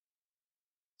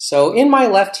So in my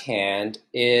left hand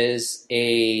is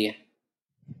a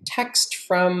text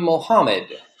from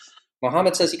Mohammed.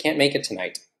 Mohammed says he can't make it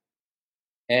tonight.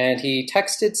 And he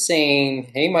texted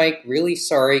saying, "Hey Mike, really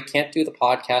sorry, can't do the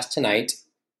podcast tonight.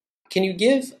 Can you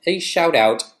give a shout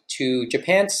out to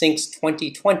Japan Sinks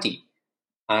 2020?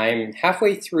 I'm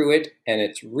halfway through it and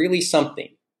it's really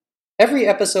something. Every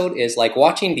episode is like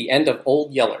watching the end of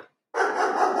Old Yeller."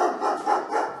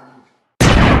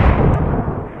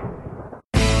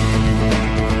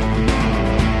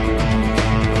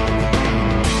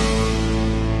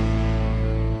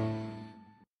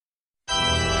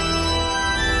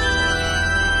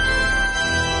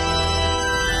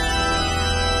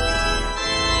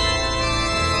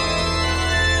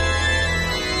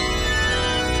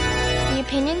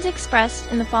 The opinions expressed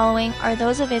in the following are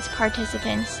those of its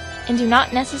participants and do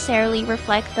not necessarily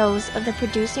reflect those of the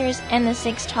producers and the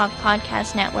Six Talk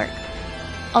Podcast Network.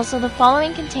 Also, the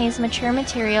following contains mature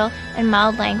material and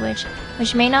mild language,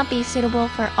 which may not be suitable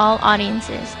for all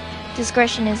audiences.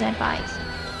 Discretion is advised.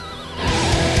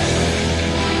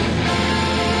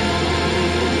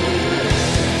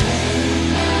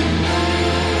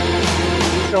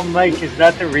 So, Mike, is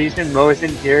that the reason Mo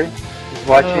isn't here? He's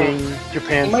watching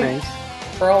Japan Sinks?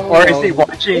 Or is he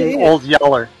watching Old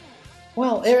Yeller?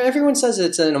 Well, everyone says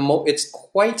it's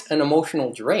quite an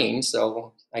emotional drain,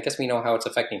 so I guess we know how it's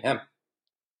affecting him.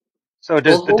 So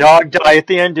does the dog die at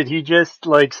the end? Did he just,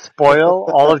 spoil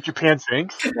all of Japan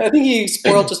Sinks? I think he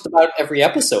spoiled just about every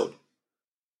episode,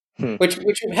 which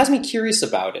has me curious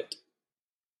about it.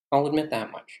 I'll admit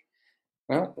that much.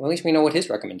 Well, at least we know what his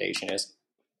recommendation is.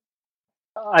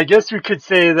 I guess we could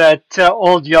say that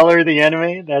Old Yeller, the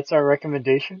anime, that's our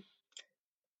recommendation.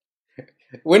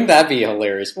 Wouldn't that be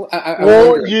hilarious?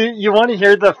 You want to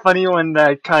hear the funny one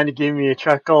that kind of gave me a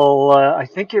chuckle? I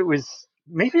think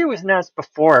maybe it was announced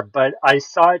before, but I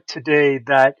saw it today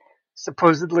that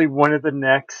supposedly one of the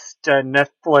next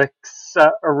Netflix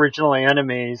original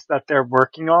animes that they're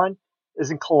working on is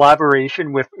in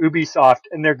collaboration with Ubisoft,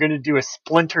 and they're going to do a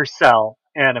Splinter Cell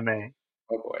anime.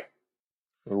 Oh boy.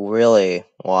 Really?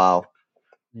 Wow.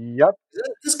 Yep.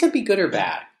 This could be good or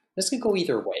bad. This could go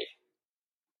either way.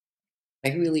 I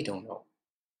really don't know.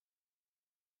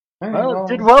 Well, it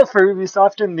did well for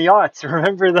Ubisoft in the aughts.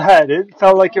 Remember that? It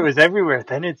felt like it was everywhere.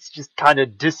 Then it's just kind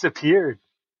of disappeared.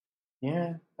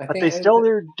 Yeah. But they still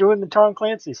are doing the Tom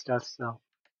Clancy stuff, so.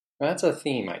 Well, that's a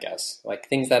theme, I guess. Like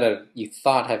things that you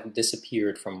thought have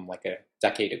disappeared from like a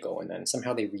decade ago, and then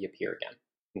somehow they reappear again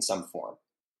in some form.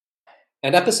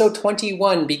 And episode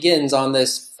 21 begins on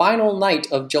this final night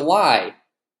of July,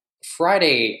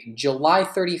 Friday, July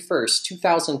 31st,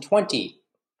 2020.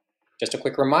 Just a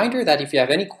quick reminder that if you have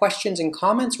any questions and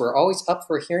comments, we're always up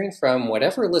for hearing from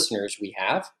whatever listeners we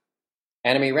have.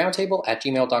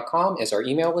 AnimeRoundtable@gmail.com is our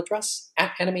email address,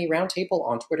 @AnimeRoundtable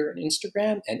on Twitter and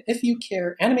Instagram, and if you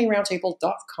care,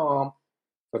 AnimeRoundtable.com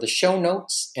for the show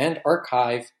notes and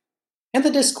archive, and the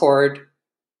Discord,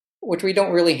 which we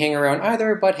don't really hang around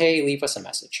either, but hey, leave us a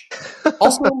message.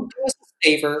 Also, do us a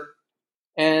favor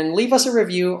and leave us a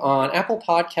review on Apple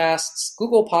Podcasts,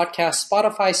 Google Podcasts,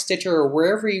 Spotify, Stitcher, or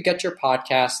wherever you get your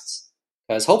podcasts,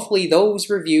 because hopefully those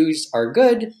reviews are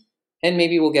good, and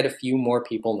maybe we'll get a few more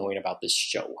people knowing about this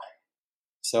show.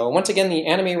 So once again, the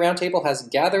Anime Roundtable has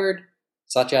gathered,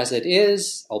 such as it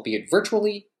is, albeit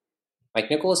virtually. Mike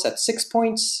Nicholas at 6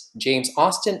 points, James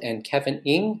Austin and Kevin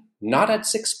Ng not at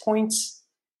 6 points,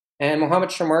 and Mohammed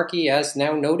Shamarki, as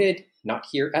now noted, not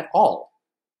here at all.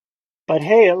 But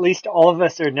hey, at least all of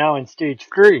us are now in stage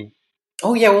 3.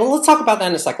 Oh yeah, well let's talk about that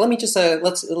in a sec. Let me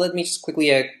just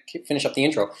quickly finish up the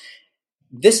intro.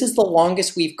 This is the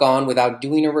longest we've gone without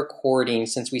doing a recording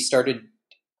since we started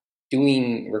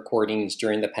doing recordings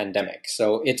during the pandemic.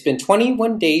 So it's been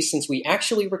 21 days since we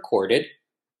actually recorded,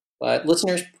 but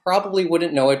listeners probably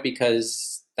wouldn't know it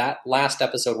because that last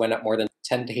episode went up more than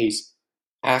 10 days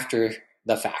after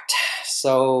the fact.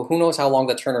 So who knows how long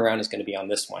the turnaround is going to be on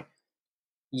this one.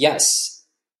 Yes,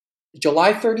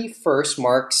 July 31st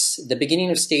marks the beginning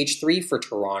of stage 3 for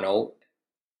Toronto,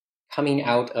 coming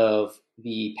out of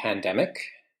the pandemic.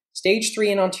 Stage 3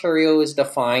 in Ontario is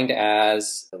defined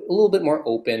as a little bit more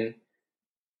open.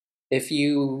 If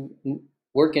you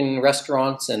work in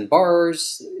restaurants and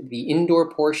bars, the indoor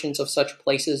portions of such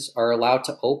places are allowed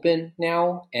to open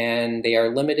now, and they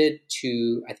are limited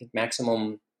to, I think,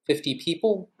 maximum 50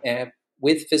 people,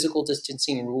 with physical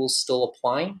distancing rules still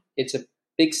applying. It's a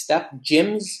big step.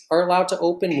 Gyms are allowed to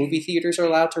open. Movie theaters are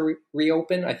allowed to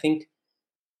reopen. I think,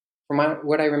 from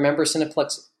what I remember,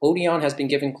 Cineplex Odeon has been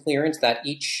given clearance that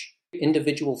each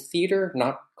individual theater,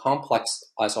 not complex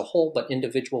as a whole, but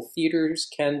individual theaters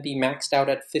can be maxed out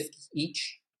at 50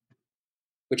 each.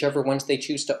 whichever ones they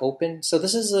choose to open. So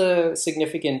this is a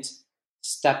significant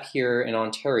step here in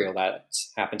Ontario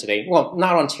that's happened today. Well,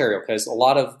 not Ontario, because a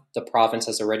lot of the province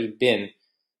has already been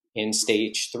in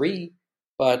stage 3,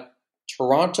 but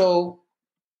Toronto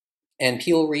and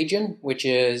Peel region, which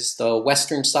is the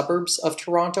western suburbs of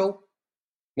Toronto,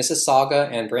 Mississauga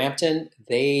and Brampton,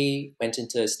 they went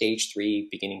into stage 3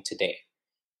 beginning today.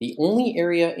 The only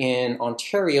area in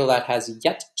Ontario that has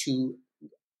yet to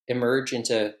emerge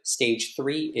into stage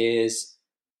 3 is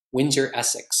Windsor,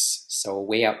 Essex, so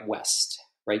way out west,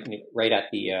 right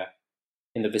at the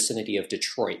in the vicinity of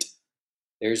Detroit.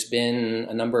 There's been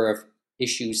a number of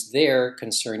issues there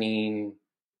concerning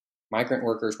migrant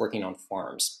workers working on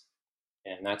farms,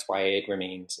 and that's why it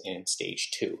remains in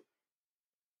stage 2.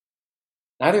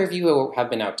 Neither of you have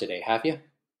been out today, have you?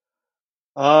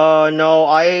 No,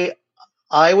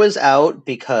 I was out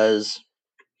because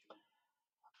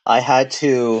I had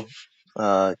to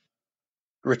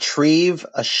retrieve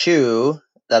a shoe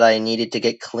that I needed to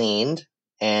get cleaned,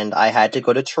 and I had to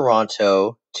go to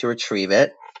Toronto to retrieve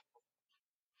it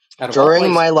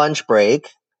during my lunch break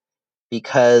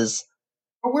because...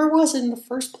 But where was it in the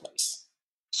first place?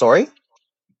 Sorry?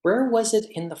 Where was it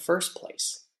in the first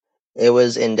place? It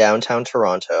was in downtown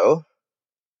Toronto.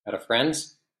 At a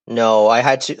friend's? No, I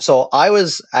had to... So I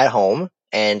was at home,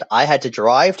 and I had to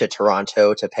drive to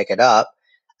Toronto to pick it up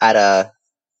at a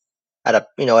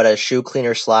shoe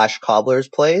cleaner / cobbler's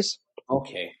place.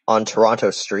 Okay. On Toronto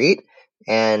Street,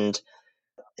 and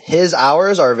his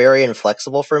hours are very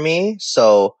inflexible for me,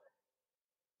 so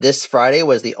this Friday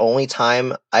was the only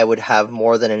time I would have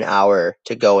more than an hour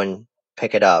to go and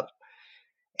pick it up.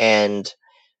 And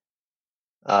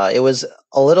it was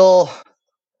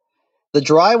the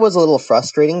drive was a little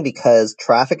frustrating because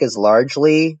traffic is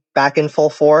largely back in full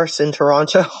force in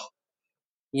Toronto.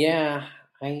 Yeah,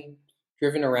 I've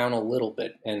driven around a little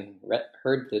bit and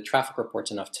heard the traffic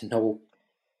reports enough to know.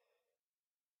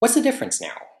 What's the difference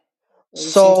now? There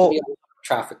seems to be a lot of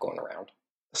traffic going around.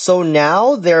 So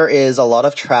now there is a lot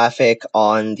of traffic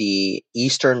on the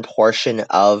eastern portion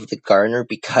of the Gardiner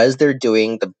because they're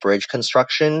doing the bridge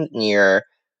construction near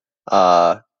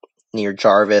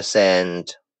Jarvis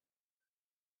and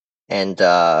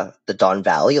the Don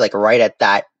Valley, like right at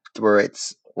that where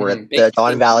the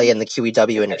Don Valley and the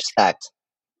QEW intersect.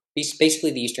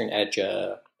 Basically the eastern edge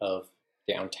of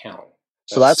downtown.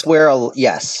 So that's where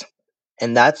yes.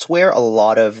 And that's where a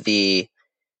lot of the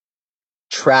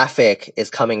traffic is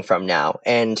coming from now.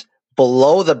 And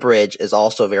below the bridge is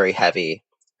also very heavy.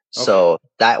 So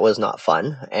that was not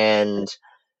fun. And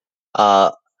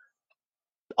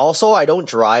also, I don't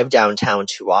drive downtown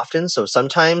too often. So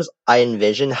sometimes I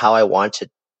envision how I want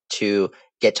to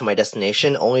get to my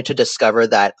destination, only to discover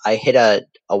that I hit a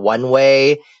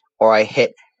one-way, or I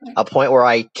hit a point where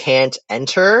I can't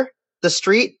enter the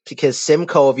street, because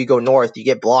Simcoe, if you go north, you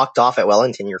get blocked off at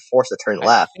Wellington. You're forced to turn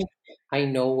left. I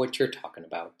know what you're talking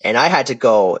about. And I had to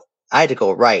go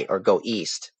right or go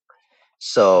east.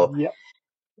 So, yep.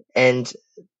 And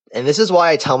this is why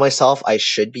I tell myself I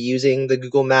should be using the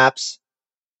Google Maps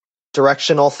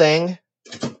directional thing.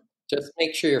 Just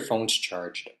make sure your phone's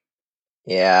charged.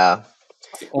 Yeah.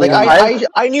 Like,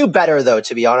 I knew better, though,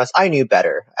 to be honest. I knew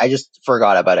better. I just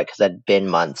forgot about it because it had been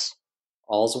months.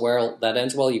 All's well that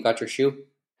ends well. You got your shoe?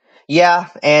 Yeah,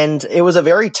 and it was a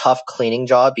very tough cleaning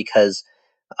job because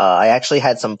I actually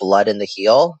had some blood in the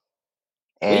heel,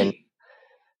 and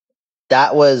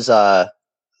that was a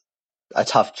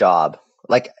tough job.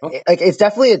 Like it's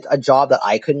definitely a job that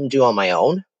I couldn't do on my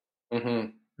own.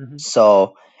 Mm-hmm.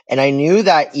 So, and I knew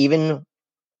that even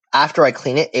after I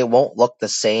clean it, it won't look the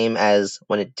same as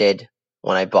when it did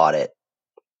when I bought it.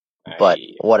 But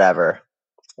whatever.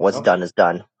 What's done is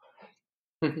done.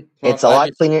 Well, it's a lot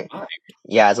cleaner.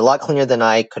 Yeah, it's a lot cleaner than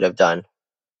I could have done.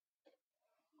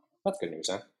 That's good news,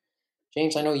 huh?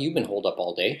 James, I know you've been holed up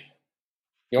all day.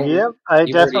 Yep, I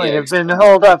definitely have been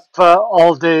holed up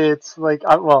all day. It's like,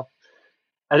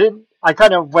 I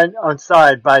kind of went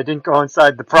outside, but I didn't go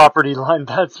inside the property line,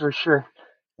 that's for sure.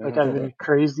 Like, I've been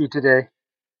crazy today.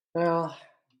 Well,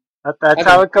 that's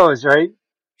how it goes, right?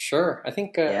 Sure. I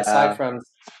think aside from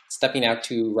stepping out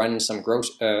to run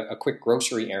a quick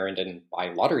grocery errand and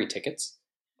buy lottery tickets.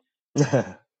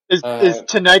 Is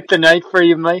tonight the night for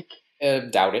you, Mike?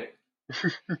 Doubt it.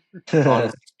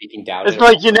 Honestly speaking, doubt it. It's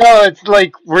like, it's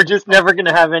like we're just never going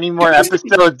to have any more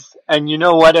episodes, and you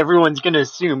know what? Everyone's going to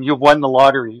assume you won the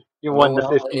lottery. You won the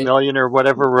 50 million or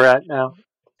whatever we're at now.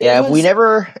 Yeah, if we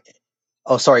never...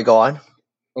 Oh, sorry, go on.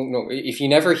 Oh, no, if you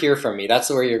never hear from me, that's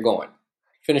where you're going.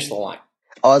 Finish the line.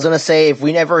 I was going to say, if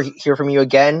we never hear from you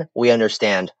again, we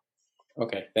understand.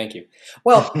 Okay, thank you.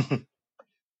 Well,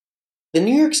 The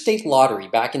New York State Lottery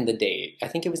back in the day, I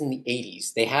think it was in the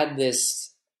 80s, they had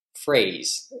this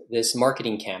phrase, this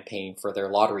marketing campaign for their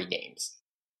lottery games.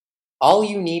 All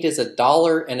you need is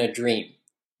 $1 and a dream.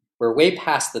 We're way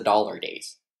past the dollar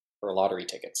days for lottery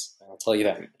tickets. I'll tell you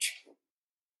that much.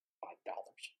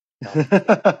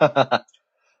 $5.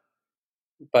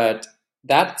 But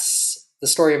that's the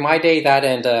story of my day. That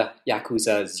and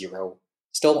Yakuza 0.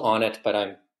 Still on it, but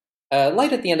I'm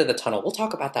light at the end of the tunnel. We'll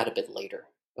talk about that a bit later.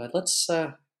 But let's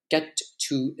get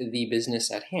to the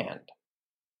business at hand.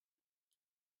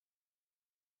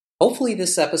 Hopefully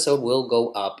this episode will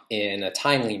go up in a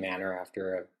timely manner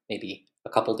after maybe a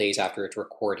couple days after its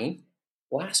recording.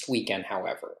 Last weekend,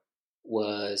 however,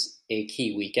 was a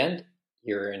key weekend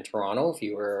here in Toronto if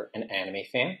you were an anime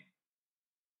fan.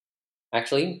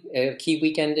 Actually, a key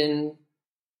weekend in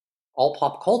all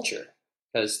pop culture,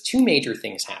 because two major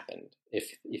things happened,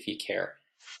 if you care.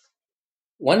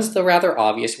 One's the rather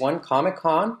obvious one.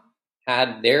 Comic-Con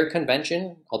had their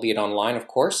convention, albeit online, of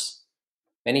course.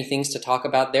 Many things to talk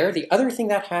about there. The other thing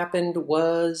that happened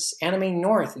was Anime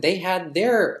North. They had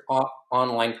their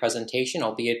online presentation,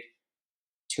 albeit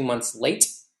 2 months late.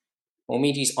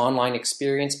 Momiji's online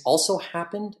experience also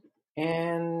happened,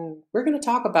 and we're going to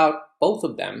talk about both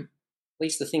of them, at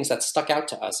least the things that stuck out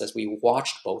to us as we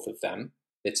watched both of them,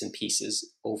 bits and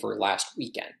pieces, over last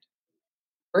weekend.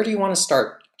 Where do you want to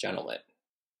start, gentlemen?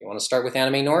 You want to start with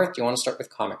Anime North? Do you want to start with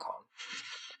Comic-Con?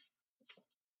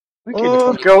 We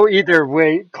could go either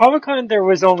way. Comic-Con, there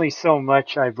was only so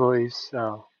much, I believe,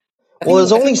 so. Well,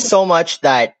 there's only so much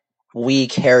that we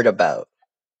cared about.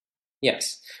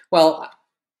 Yes. Well,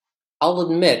 I'll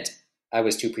admit I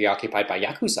was too preoccupied by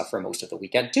Yakuza for most of the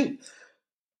weekend, too.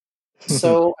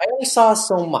 So I only saw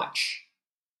so much.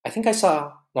 I think I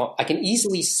saw, well, I can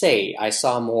easily say I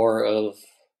saw more of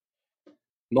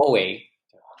Moe. I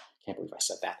can't believe I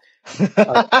said that.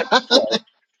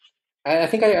 I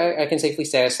think I can safely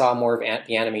say I saw more of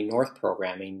the Anime North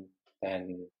programming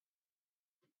than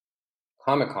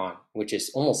Comic-Con, which is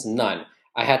almost none.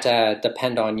 I had to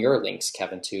depend on your links,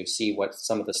 Kevin, to see what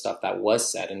some of the stuff that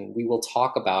was said, and we will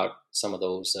talk about some of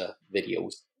those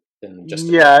videos in just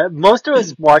a minute. Most of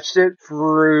us watched it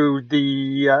through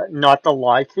the not the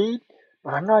live feed,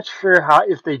 but I'm not sure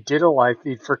if they did a live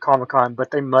feed for Comic-Con,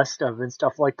 but they must have and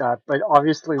stuff like that. But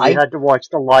obviously, we had to watch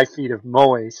the live feed of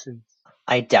Moe.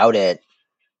 I doubt it,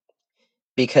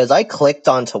 because I clicked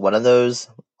onto one of those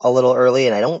a little early,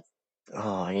 and I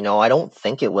don't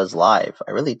think it was live.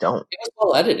 I really don't. It was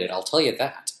well edited, I'll tell you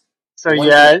that. So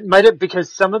it might have,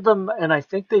 because some of them, and I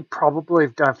think they probably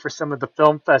have done for some of the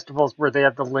film festivals where they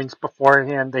have the links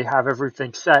beforehand, they have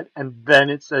everything set, and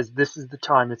then it says this is the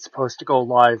time it's supposed to go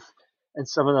live. And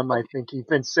some of them, I think,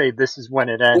 even say this is when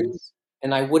it ends.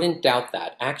 And I wouldn't doubt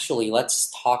that. Actually,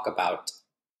 let's talk about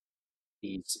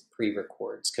these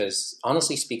pre-records, because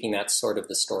honestly speaking, that's sort of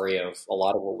the story of a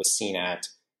lot of what was seen at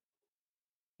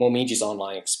Momiji's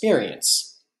online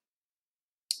experience.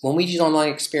 Momiji's online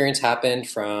experience happened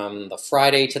from the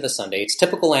Friday to the Sunday. It's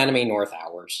typical Anime North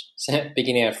hours,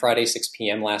 beginning at Friday 6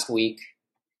 p.m. last week.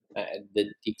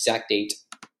 The exact date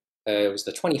was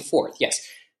the 24th. Yes,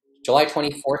 July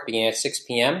 24th, beginning at 6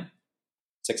 p.m.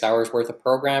 6 hours worth of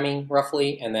programming,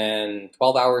 roughly, and then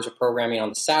 12 hours of programming on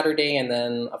the Saturday, and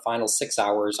then a final 6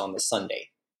 hours on the Sunday.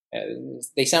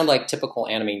 They sound like typical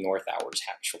Anime North hours,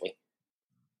 actually.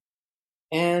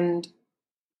 And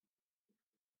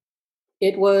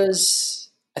it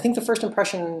was, I think the first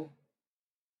impression,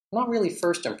 not really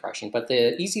first impression, but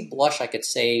the easy blush I could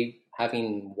say,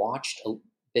 having watched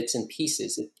bits and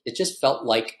pieces, it just felt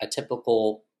like a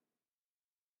typical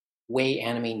way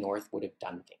Anime North would have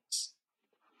done things.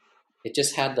 It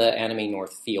just had the Anime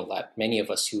North feel that many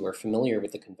of us who are familiar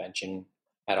with the convention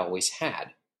had always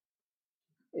had.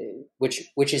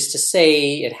 Which is to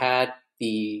say, it had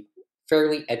the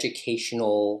fairly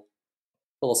educational,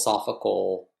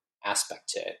 philosophical aspect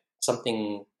to it.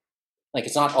 Something like,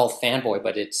 it's not all fanboy,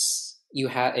 but it's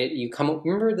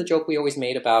remember the joke we always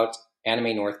made about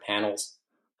Anime North panels?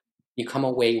 You come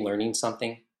away learning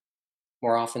something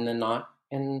more often than not,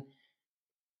 and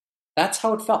that's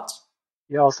how it felt.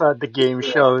 You also had the game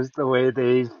shows, the way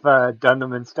they've done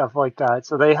them and stuff like that.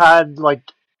 So they had like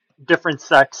different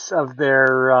sects of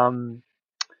their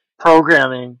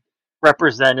programming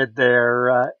represented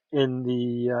there in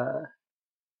the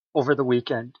over the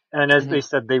weekend. And as they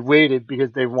said, they waited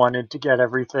because they wanted to get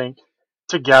everything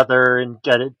together and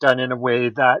get it done in a way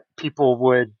that people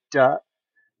would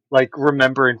like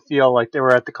remember and feel like they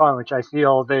were at the con, which I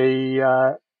feel they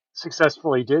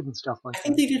successfully did and stuff like that. I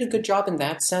think they did a good job in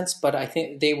that sense, but I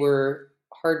think they were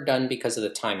hard done because of the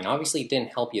timing. Obviously, it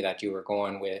didn't help you that you were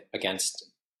going against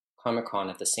Comic-Con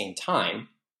at the same time,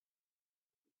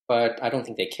 but I don't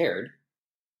think they cared.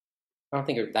 I don't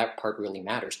think that part really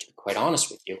matters, to be quite honest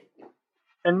with you.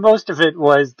 And most of it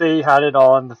was they had it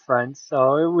all in the front,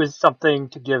 so it was something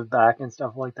to give back and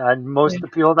stuff like that. And most of the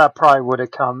people that probably would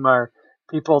have come are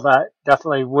people that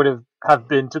definitely would have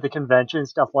been to the convention,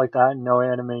 stuff like that, and know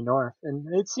Anime North. And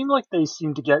it seemed like they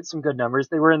seemed to get some good numbers.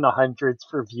 They were in the hundreds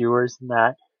for viewers and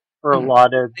that for a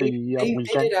lot of the They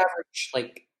weekend. did average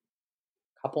like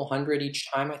a couple hundred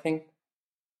each time, I think.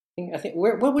 I think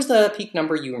what was the peak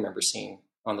number you remember seeing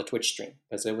on the Twitch stream?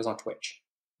 Because it was on Twitch.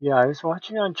 Yeah, I was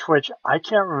watching on Twitch. I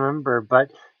can't remember,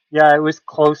 but yeah, it was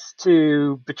close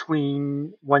to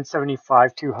between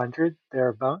 175, 200,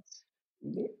 thereabouts.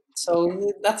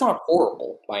 So that's not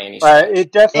horrible by any But stretch.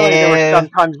 it definitely, there were some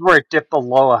times where it dipped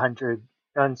below 100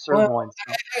 on certain ones.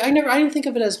 So. I didn't think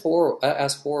of it as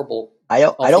horrible. I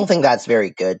don't think that's very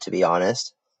good, to be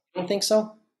honest. You don't think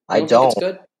so? I Think don't. it's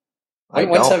good? I don't.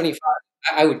 175.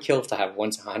 I would kill to have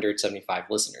 175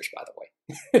 listeners, by the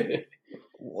way.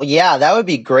 Well, yeah, that would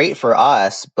be great for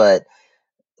us, but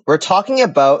we're talking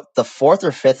about the 4th or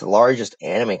 5th largest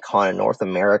anime con in North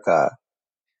America.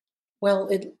 Well,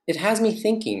 it has me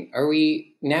thinking, are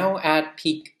we now at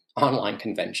peak online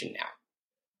convention now?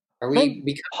 Are we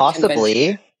becoming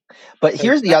possibly? But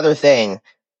here's the other thing.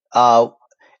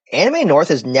 Anime North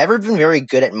has never been very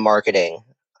good at marketing.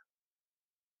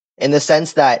 In the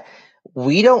sense that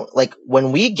we don't, like,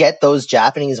 when we get those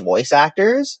Japanese voice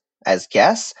actors as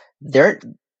guests,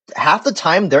 half the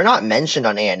time they're not mentioned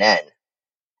on ANN.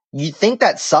 You'd think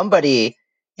that somebody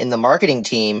in the marketing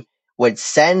team would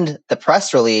send the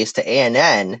press release to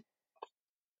ANN,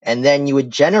 and then you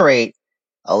would generate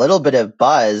a little bit of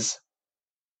buzz,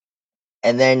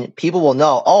 and then people will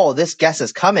know, oh, this guest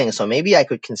is coming, so maybe I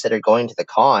could consider going to the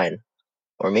con,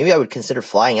 or maybe I would consider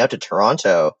flying out to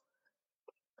Toronto.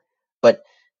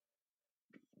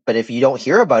 But if you don't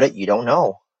hear about it, you don't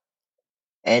know.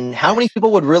 And how many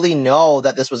people would really know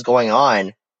that this was going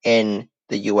on in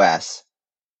the US?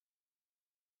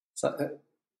 So,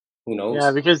 who knows?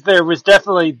 Yeah, because there was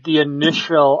definitely the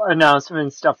initial announcement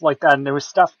and stuff like that, and there was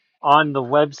stuff on the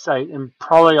website and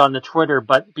probably on the Twitter,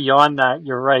 but beyond that,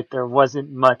 you're right, there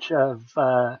wasn't much of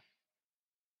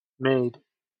made.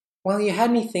 Well, you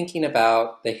had me thinking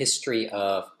about the history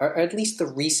of, or at least the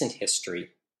recent history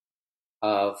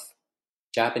of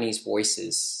Japanese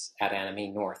voices at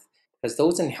Anime North, because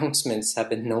those announcements have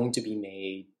been known to be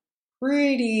made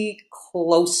pretty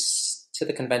close to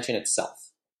the convention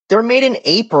itself. They're made in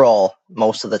April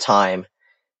most of the time,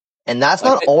 and that's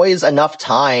not always enough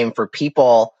time for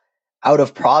people out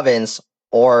of province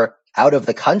or out of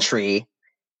the country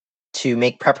to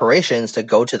make preparations to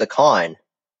go to the con.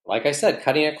 Like I said,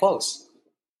 cutting it close.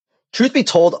 Truth be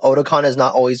told, Otakon is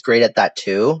not always great at that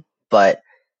too, but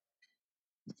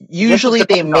usually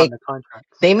they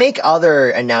make other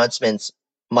announcements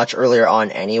much earlier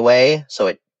on anyway, so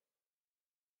it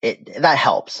that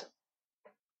helps.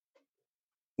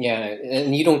 Yeah,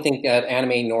 and you don't think that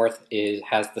Anime North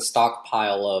has the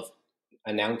stockpile of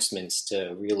announcements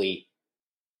to really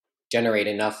generate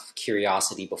enough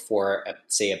curiosity before,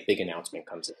 say, a big announcement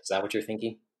comes in? Is that what you're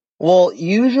thinking? Well,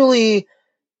 usually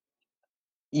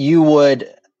you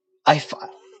would.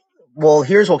 Well,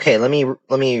 here's okay. Let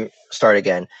me start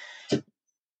again.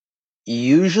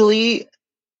 Usually,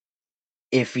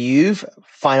 if you've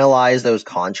finalized those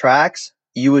contracts,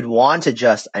 you would want to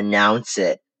just announce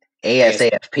it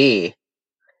ASAP.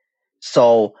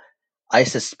 So I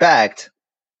suspect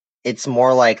it's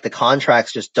more like the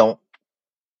contracts just don't.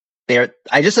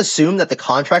 I just assume that the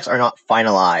contracts are not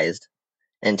finalized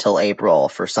until April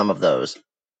for some of those.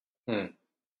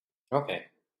 Okay.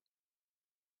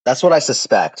 That's what I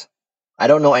suspect. I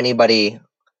don't know anybody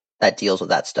that deals with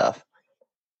that stuff.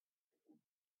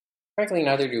 Frankly,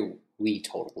 neither do we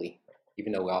totally.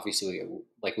 Even though obviously,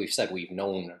 like we've said, we've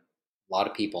known a lot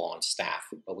of people on staff,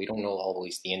 but we don't know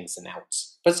always the ins and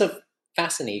outs. But it's a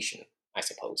fascination, I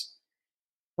suppose.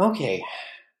 Okay.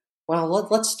 Well,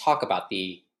 let's talk about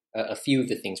a few of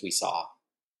the things we saw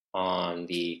on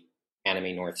the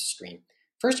Anime North stream.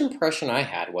 First impression I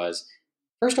had was,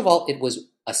 first of all, it was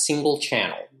a single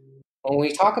channel. When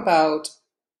we talk about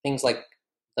things like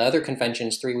the other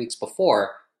conventions 3 weeks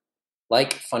before,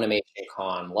 like Funimation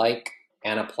Con, like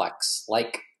Aniplex,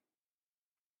 like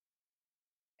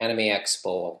Anime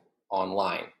Expo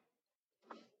Online,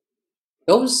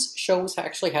 those shows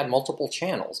actually had multiple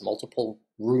channels, multiple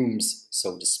rooms,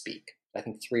 so to speak. I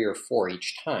think 3 or 4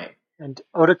 each time. And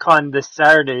Otakon this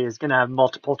Saturday is going to have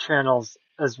multiple channels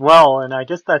as well, and I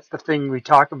guess that's the thing we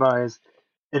talk about is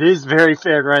it is very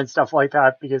fair and stuff like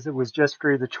that because it was just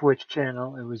through the Twitch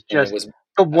channel. It was just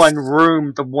the one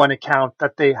room, the one account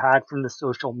that they had from the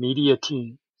social media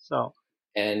team. So,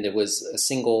 and it was a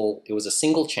single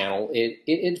channel.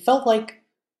 It felt like,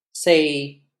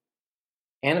 say,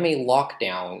 Anime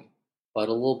Lockdown, but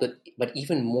a little bit, but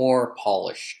even more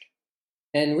polished.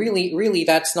 And really,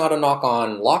 that's not a knock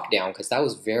on Lockdown because that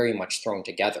was very much thrown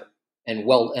together and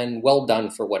well done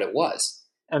for what it was.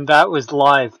 and that was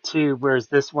live too, whereas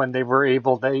this one they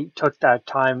took that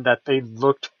time that they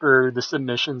looked for the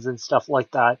submissions and stuff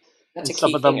like that. That's And a some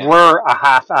key of them thing. were a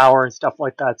half hour and stuff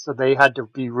like that. So they had to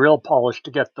be real polished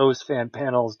to get those fan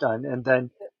panels done. And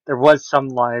then there was some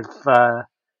live You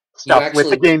stuff with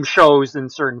the actually game shows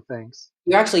and certain things.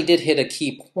 you actually did hit a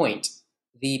key point.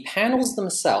 The panels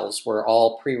themselves were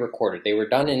all pre-recorded. They were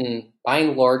done in, by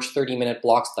and large, 30-minute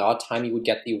blocks. The odd time you would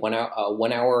get the 1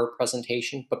 hour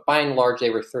presentation, but by and large, they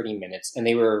were 30 minutes, and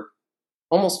they were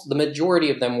almost the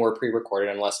majority of them were pre-recorded,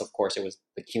 unless, of course, it was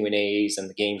the Q&As and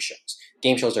the game shows.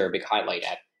 Game shows are a big highlight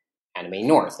at Anime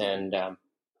North, and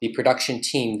the production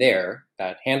team there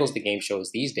that handles the game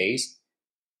shows these days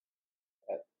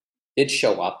did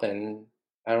show up, and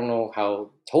I don't know how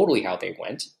they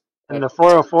went. And the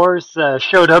 404s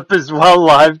showed up as well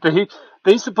live.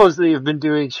 They supposedly have been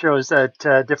doing shows at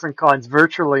different cons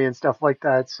virtually and stuff like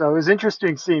that. So it was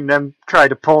interesting seeing them try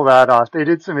to pull that off. They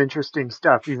did some interesting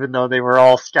stuff, even though they were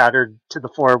all scattered to the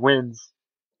four winds.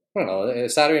 I don't know,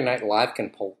 Saturday Night Live can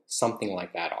pull something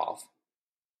like that off.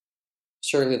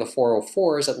 Surely the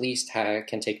 404s at least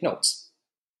can take notes.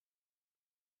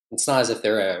 It's not as if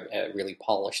they're really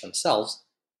polished themselves,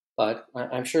 but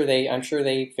I'm sure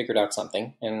they figured out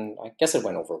something, and I guess it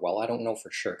went over well. I don't know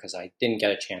for sure because I didn't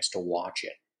get a chance to watch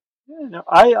it. You know,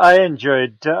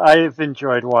 I've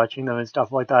enjoyed watching them and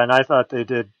stuff like that, and I thought they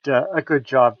did a good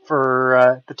job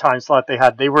for the time slot they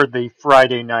had. They were the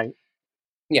Friday night,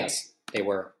 Yes, they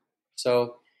were.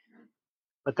 So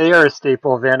but they are a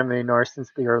staple of Anime North since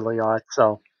the early aughts.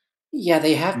 So yeah,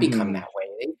 they have become that way.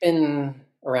 They've been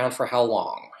around for how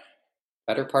long?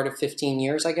 Better part of 15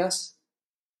 years, I guess.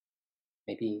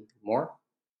 Maybe more,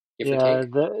 give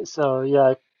or yeah,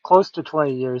 take. close to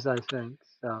 20 years, I think.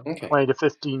 So Okay. 20 to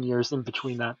 15 years in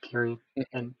between that period,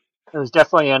 and it was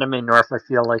definitely Anime North. I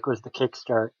feel like was the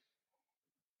kickstart,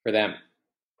 For them.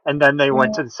 and then they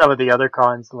went to some of the other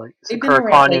cons like They've been Sakura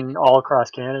around, Con like, and all across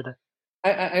Canada.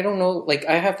 I don't know, like,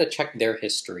 I have to check their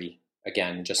history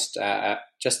again, just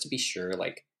to be sure,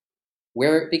 like,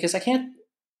 where, because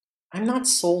I'm not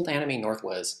sold Anime North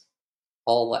was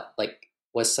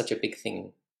was such a big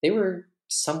thing. They were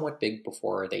somewhat big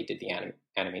before they did the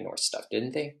Anime North stuff,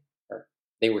 didn't they? Or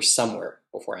they were somewhere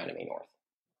before Anime North.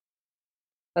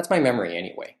 That's my memory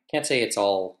anyway. Can't say it's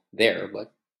all there,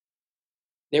 but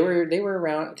they were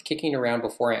around, kicking around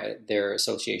before their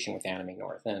association with Anime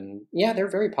North, and yeah, they're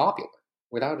very popular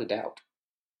without a doubt.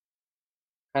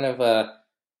 Kind of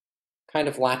kind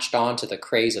of latched on to the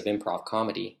craze of improv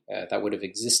comedy that would have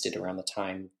existed around the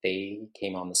time they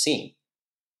came on the scene,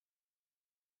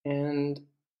 and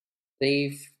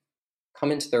they've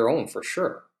come into their own for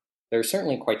sure. They're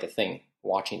certainly quite the thing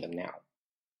watching them now.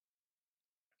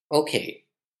 Okay,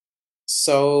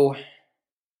 so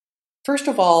first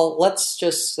of all, let's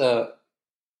just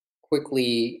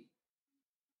quickly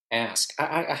ask.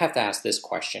 I have to ask this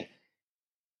question.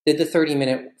 Did the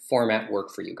 30-minute format work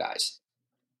for you guys?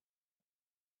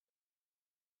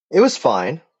 It was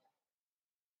fine.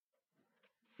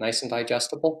 Nice and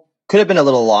digestible? Could have been a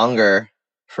little longer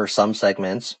for some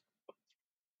segments.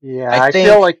 Yeah, I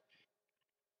feel like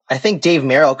I think Dave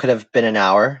Merrill could have been an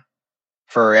hour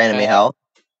for Anime Hell.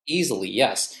 Easily,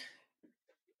 yes.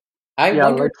 I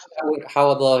wondered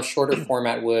how the shorter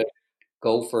format would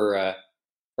go for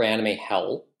Anime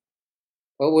Hell.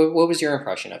 What was your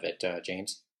impression of it,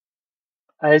 James?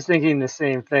 I was thinking the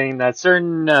same thing, that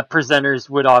certain presenters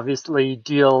would obviously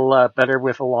deal better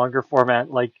with a longer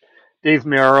format. Like Dave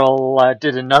Merrill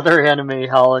did another Anime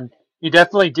Hell, and he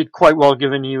definitely did quite well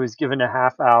given he was given a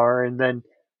half hour. And then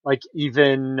like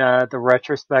even the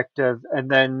retrospective, and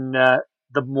then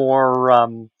the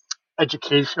more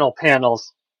educational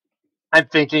panels. I'm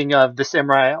thinking of the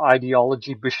Samurai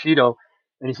Ideology Bushido,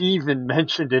 and he even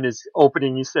mentioned in his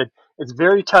opening, he said, it's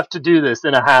very tough to do this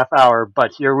in a half hour,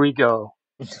 but here we go.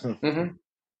 Mm-hmm.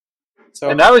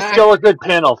 So, and that was still a good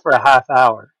panel for a half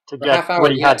hour to get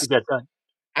what he had to get done.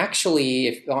 Actually,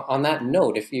 if on that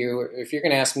note, if you're going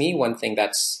to ask me one thing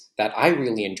that I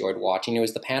really enjoyed watching, it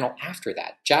was the panel after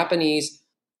that. Japanese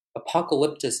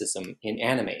apocalypticism in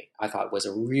anime, I thought was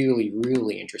a really,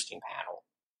 really interesting panel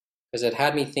because it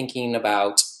had me thinking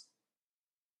about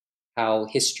how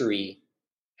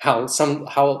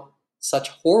such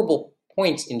horrible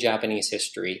points in Japanese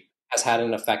history has had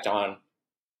an effect on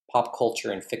pop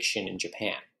culture and fiction in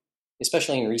Japan,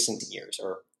 especially in recent years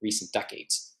or recent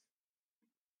decades.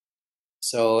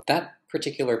 So that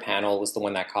particular panel was the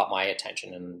one that caught my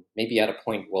attention, and maybe at a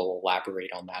point we'll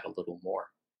elaborate on that a little more.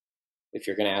 If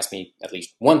you're going to ask me at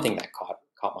least one thing that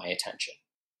caught my attention.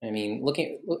 I mean,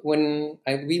 when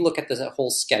we look at the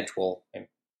whole schedule, I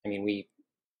mean,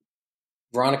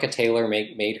 Veronica Taylor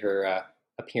made her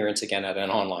appearance again at an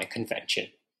online convention.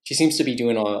 She seems to be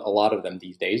doing a lot of them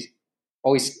these days.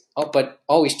 But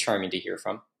always charming to hear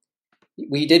from.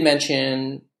 We did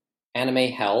mention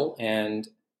Anime Hell, and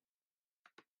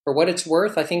for what it's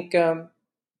worth, I think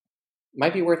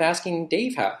might be worth asking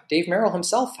Dave Merrill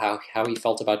himself how he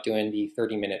felt about doing the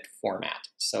 30-minute format.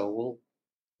 So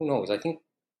who knows? I think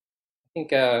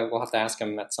we'll have to ask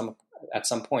him at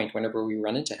some point whenever we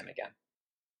run into him again.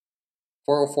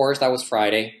 404s, that was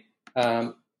Friday.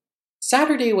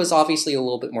 Saturday was obviously a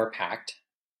little bit more packed.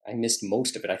 I missed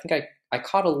most of it. I think I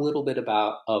caught a little bit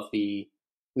of the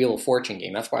Wheel of Fortune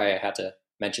game. That's why I had to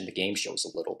mention the game shows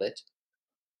a little bit.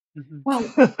 Mm-hmm.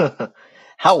 Well,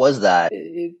 how was that?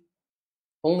 It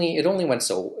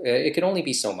could only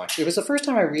be so much. It was the first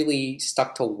time I really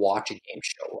stuck to watch a game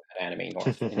show at Anime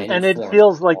North. And it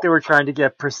feels like they were trying to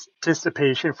get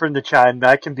participation from the chat, and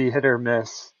that can be hit or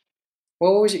miss.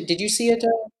 What was it? Did you see it?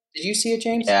 Did you see it,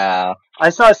 James? Yeah. I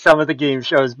saw some of the game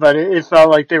shows, but it felt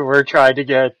like they were trying to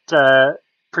get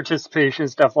participation,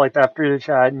 stuff like that through the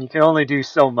chat, and you can only do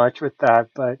so much with that,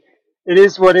 but it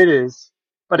is what it is.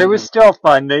 But it was still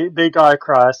fun. They got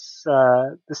across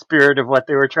the spirit of what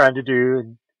they were trying to do,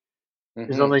 and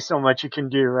there's only so much you can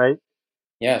do, right?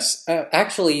 Yes.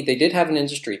 Actually, they did have an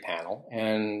industry panel,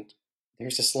 and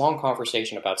there's this long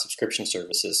conversation about subscription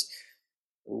services,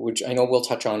 which I know we'll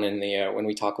touch on in the when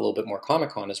we talk a little bit more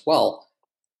Comic-Con as well.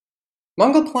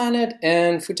 Manga Planet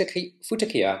and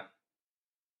Futekiya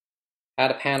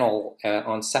had a panel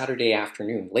on Saturday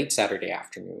afternoon, late Saturday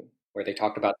afternoon, where they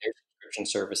talked about their subscription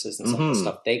services and some of the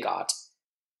stuff they got.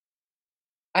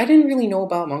 I didn't really know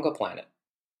about Manga Planet.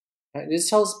 This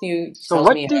tells me. So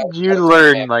what did you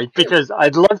learn, Mike? Because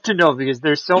I'd love to know, because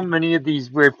there's so many of these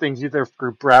weird things, either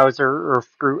through browser or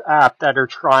through app, that are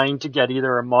trying to get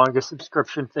either a manga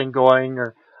subscription thing going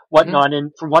or whatnot.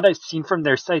 And from what I've seen from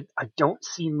their site, I don't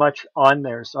see much on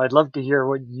there. So I'd love to hear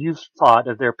what you've thought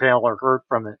of their panel or heard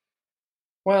from it.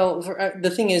 Well, the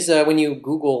thing is, when you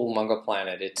Google Manga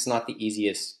Planet, it's not the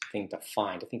easiest thing to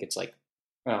find. I think it's like,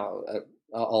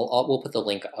 we'll put the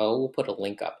link. We'll put a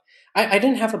link up. I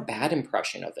didn't have a bad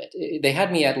impression of it. They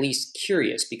had me at least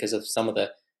curious because of some of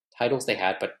the titles they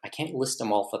had, but I can't list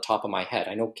them all off the top of my head.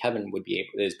 I know Kevin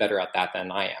is better at that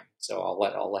than I am, so I'll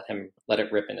let him let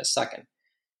it rip in a second.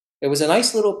 It was a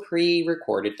nice little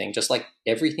pre-recorded thing, just like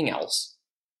everything else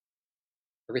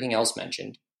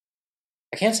mentioned.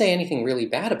 I can't say anything really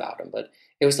bad about them, but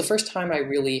it was the first time I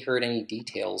really heard any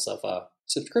details of a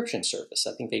subscription service.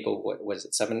 I think they go, what is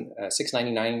it,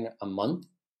 $6.99 a month?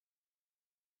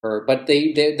 But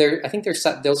I think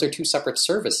those are two separate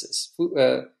services.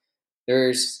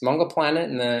 There's Manga Planet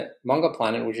and the Manga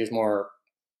Planet, which is more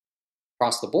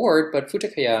across the board, but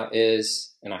Futekiya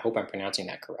is, and I hope I'm pronouncing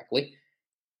that correctly,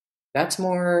 that's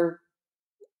more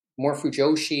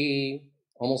Fujoshi,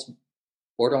 almost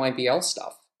borderline BL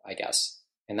stuff, I guess.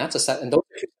 And that's a set. And those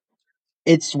are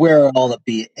it's where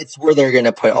it's where they're going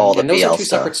to put all the BL stuff. And those are two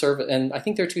separate services, and I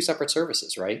think they're two separate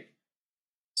services, right?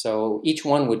 So each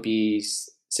one would be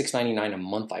 $6.99 a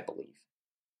month, I believe.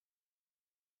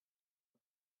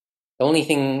 The only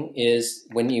thing is,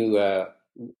 when you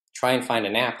try and find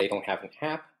an app, they don't have an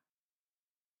app.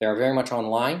 They are very much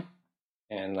online,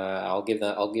 and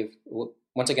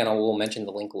once again, I will mention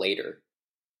the link later.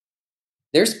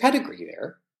 There's pedigree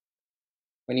there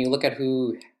when you look at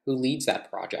who leads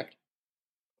that project,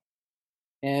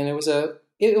 and it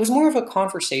was more of a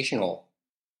conversational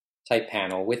type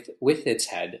panel with its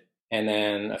head, and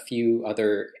then a few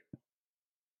other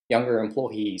younger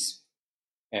employees.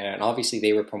 And obviously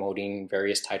they were promoting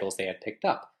various titles they had picked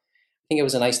up. I think it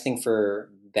was a nice thing for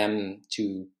them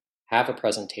to have a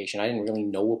presentation. I didn't really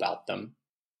know about them,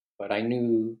 but I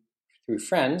knew through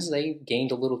friends they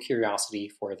gained a little curiosity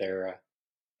for the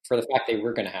fact they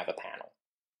were going to have a panel.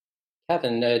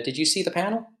 Kevin, did you see the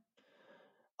panel?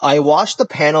 I watched the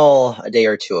panel a day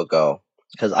or two ago,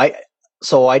 because I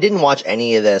didn't watch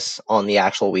any of this on the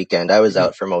actual weekend. I was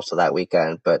out for most of that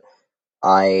weekend, but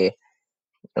I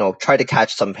tried to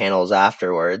catch some panels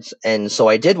afterwards. And so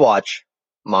I did watch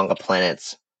Manga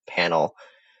Planet's panel.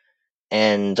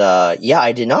 And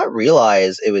I did not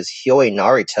realize it was Hyoe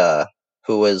Narita,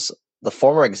 who was the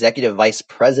former executive vice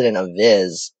president of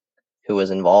Viz, who was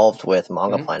involved with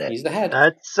Manga Planet. He's the head.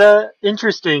 That's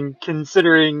interesting,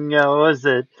 considering what was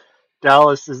it?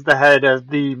 Dallas is the head of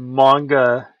the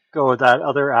Manga Go, that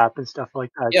other app and stuff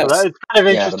like that. Yes. So that, it's kind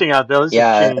of interesting how those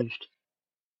have changed.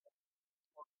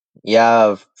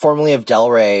 Yeah, formerly of Del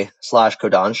Rey /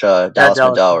 Kodansha, Dallas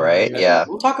Medel, right? Yeah.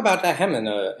 We'll talk about that him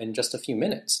in just a few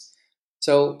minutes.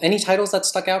 So, any titles that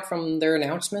stuck out from their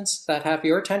announcements that have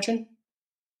your attention?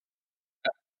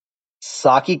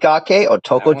 Sakigake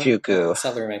Otokojuku.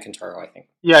 Salaryman Kentaro, I think.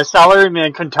 Yeah,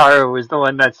 Salaryman Kentaro was the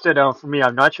one that stood out for me.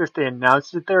 I'm not sure if they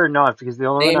announced it there or not, because the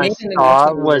only one I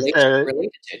saw was the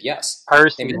related to it, yes.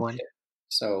 Piracy one.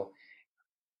 So,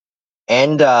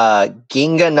 and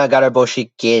Ginga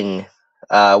Nagaraboshi Gin,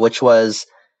 which was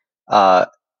a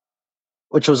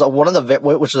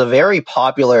very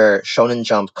popular Shonen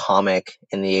Jump comic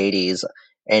in the 80s,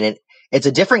 and it's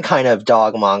a different kind of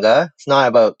dog manga. It's not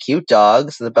about cute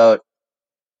dogs; it's about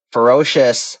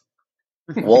ferocious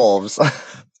wolves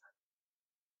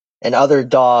and other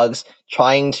dogs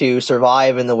trying to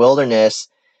survive in the wilderness.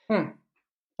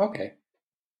 Okay.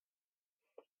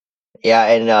 Yeah,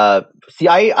 and see,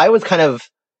 I was kind of,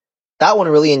 that one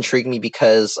really intrigued me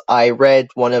because I read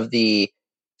one of the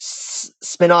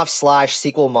spin-off /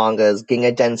 sequel mangas,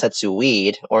 Ginga Densetsu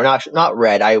Weed, or not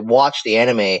read, I watched the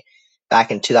anime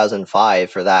back in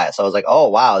 2005 for that, so I was like, oh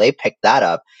wow, they picked that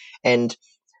up. And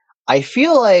I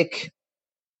feel like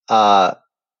I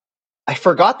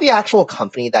forgot the actual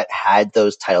company that had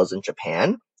those titles in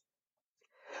Japan,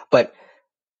 but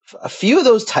a few of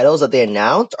those titles that they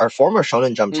announced are former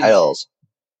Shonen Jump titles.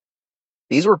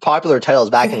 These were popular titles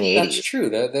back in the 80s. That's true.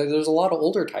 There's a lot of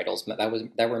older titles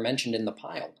that were mentioned in the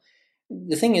pile.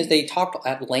 The thing is, they talked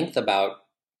at length about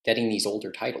getting these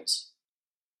older titles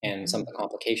and some of the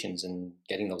complications in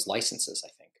getting those licenses,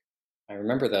 I think. I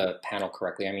remember the panel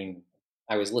correctly. I mean,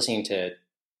 I was listening to it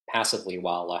passively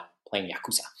while playing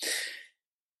Yakuza.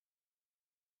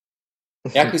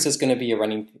 Yakuza is going to be a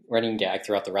running gag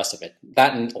throughout the rest of it.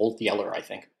 That and Old Yeller, I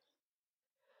think.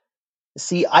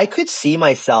 See, I could see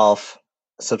myself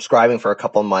subscribing for a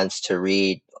couple months to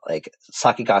read like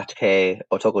Sakigake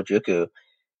Otokojuku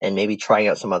and maybe trying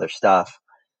out some other stuff.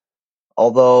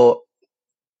 Although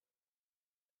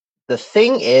the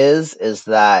thing is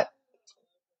that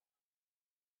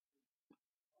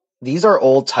these are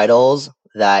old titles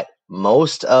that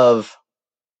most of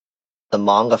the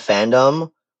manga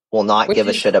fandom will not give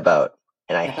a shit about.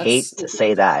 And I hate to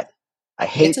say that. I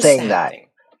hate saying that. Thing,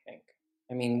 I think.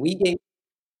 I mean,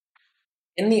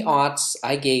 in the aughts,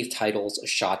 I gave titles a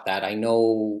shot that I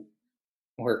know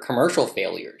were commercial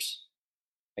failures.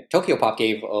 Like Tokyo Pop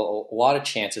gave a lot of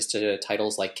chances to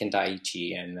titles like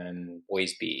Kindaichi and then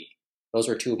Boys B. Those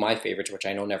were two of my favorites, which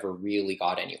I know never really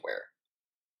got anywhere.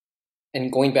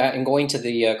 And going to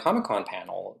the Comic-Con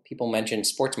panel, people mentioned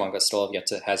sports manga still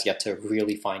has yet to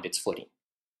really find its footing.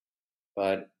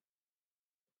 But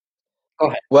go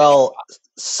ahead. Well,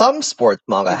 some sports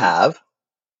manga have.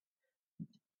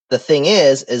 The thing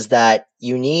is that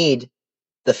you need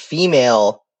the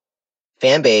female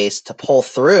fan base to pull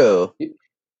through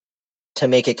to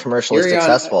make it commercially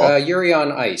successful. Yuri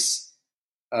on Ice,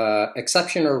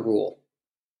 exception or rule?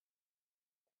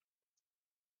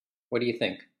 What do you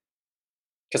think?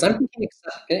 Because I'm thinking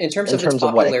in terms of its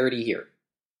popularity here.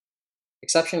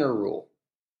 Exception or rule?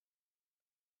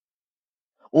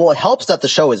 Well, it helps that the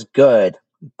show is good,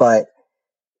 but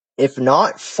if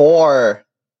not for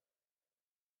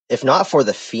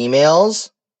the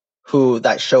females who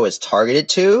that show is targeted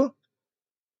to,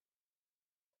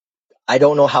 I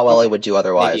don't know how well it would do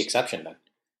otherwise. Maybe exception then.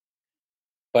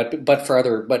 But for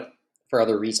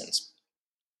other reasons.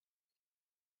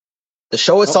 The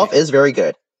show itself is very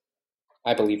good.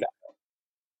 I believe that.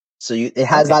 So it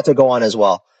has that to go on as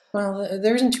well. Well,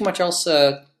 there isn't too much else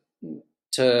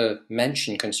to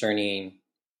mention concerning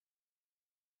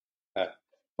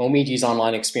Momiji's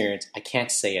online experience. I can't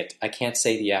say it. I can't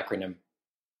say the acronym.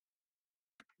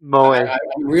 Moe. I'm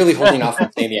really holding off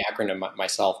on saying the acronym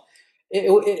myself.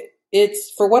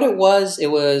 It's for what it was.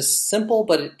 It was simple,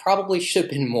 but it probably should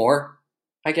have been more.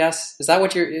 I guess is that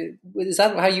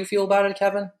how you feel about it,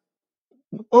 Kevin?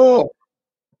 Well,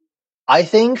 I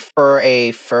think for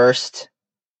a first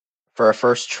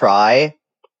try,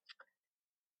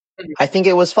 I think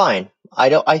it was fine.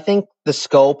 I think the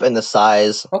scope and the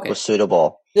size was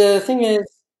suitable. The thing is,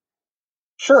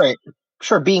 sure,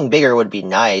 being bigger would be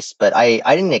nice, but I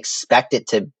didn't expect it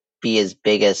to be as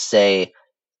big as, say,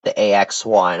 the AX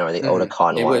one or the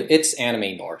Otakon one. It's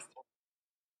Anime North.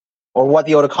 or what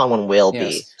the Otakon one will be.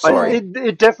 Yes. But Sorry.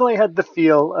 it definitely had the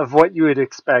feel of what you would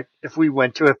expect if we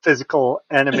went to a physical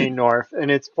Anime North, and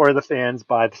it's for the fans,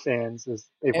 by the fans, as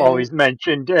they've And always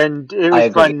mentioned. And it I was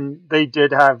agree. fun. They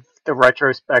did have the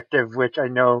retrospective, which I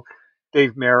know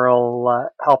Dave Merrill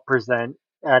helped present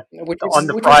at on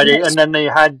the which was Friday, nice. and then they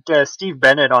had Steve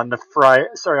Bennett on the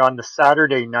on the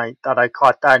Saturday night that I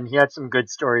caught that, and he had some good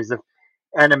stories of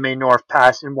Anime North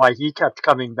Pass and why he kept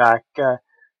coming back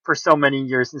for so many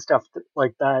years and stuff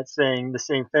like that, saying the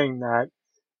same thing, that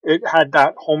it had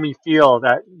that homey feel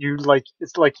that you like.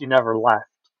 It's like you never left.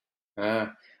 Uh,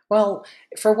 well,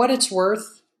 for what it's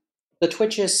worth, the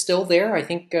Twitch is still there. I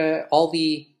think all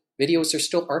the videos are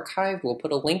still archived. We'll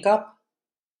put a link up,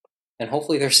 and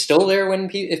hopefully they're still there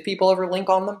when if people ever link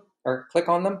on them or click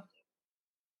on them.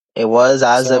 It was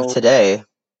as of So, today.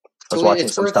 I was so watching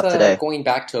it's some worth stuff today. going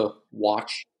back to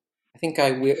watch. I think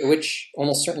which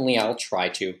almost certainly I'll try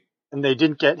to. And they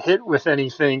didn't get hit with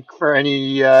anything for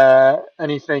any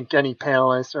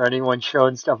panelists or anyone show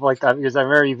and stuff like that, because I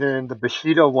remember even in the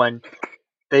Bushido one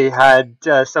they had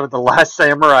some of the Last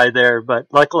Samurai there, but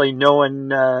luckily no one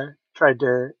tried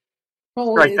to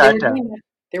Well, strike they that were down. doing that.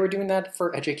 They were doing that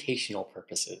for educational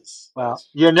purposes. Well,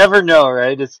 you never know,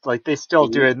 right? It's like they still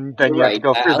do it, and then You're you have to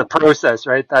right. go through the process,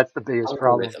 right? That's the biggest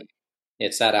problem. Algorithm.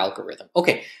 It's that algorithm.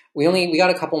 Okay, we got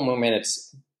a couple more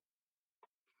minutes.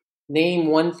 Name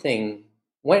one thing.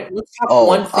 Let's talk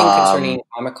one thing concerning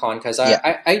Comic Con, because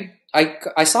Yeah.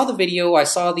 I saw the video. I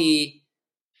saw the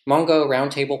manga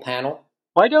roundtable panel.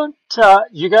 Why don't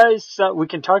you guys? We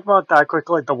can talk about that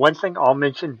quickly. The one thing I'll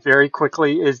mention very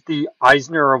quickly is the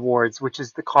Eisner Awards, which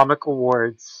is the comic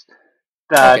awards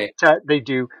that Okay. they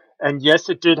do. And yes,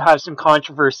 it did have some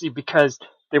controversy because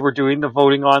they were doing the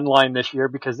voting online this year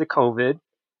because of COVID,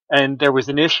 and there was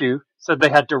an issue, so they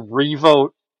had to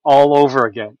re-vote all over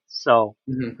again. So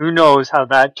who knows how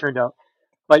that turned out?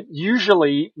 But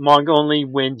usually, manga only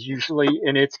wins usually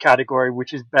in its category,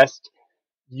 which is best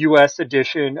U.S.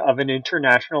 edition of an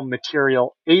international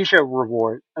material Asia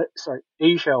Award.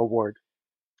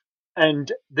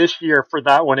 And this year for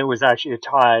that one, it was actually a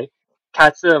tie.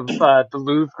 Cats of the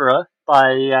Louvre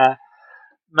by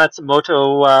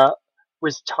Matsumoto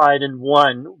was tied in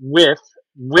one with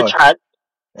Witch Hat.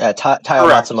 Yeah, Taiyo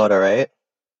Correct. Matsumoto, right?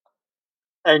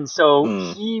 And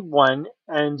so he won,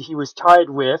 and he was tied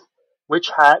with Witch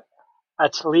Hat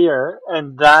Atelier,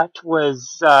 and that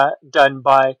was done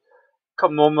by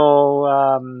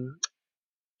Komomo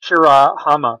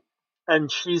Shirahama,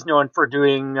 and she's known for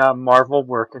doing Marvel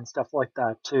work and stuff like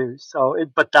that too. So,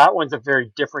 but that one's a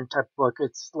very different type of book.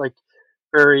 It's like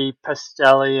very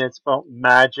pastel-y. It's about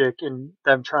magic and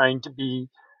them trying to be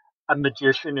a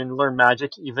magician and learn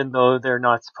magic, even though they're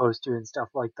not supposed to, and stuff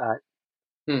like that.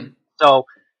 So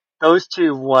those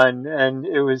two won, and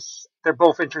they're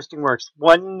both interesting works.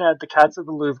 One, The Cats of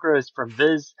the Louvre, is from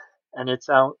Viz, and it's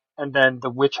out, and then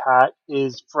The Witch Hat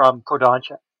is from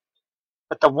Kodansha.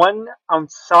 But the one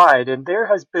outside, and there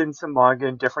has been some manga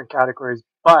in different categories,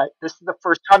 but this is the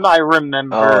first time I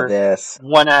remember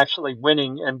one actually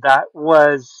winning, and that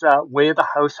was Way of the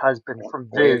House Husband from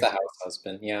Viz. Way of the House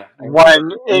Husband, yeah.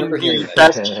 Won in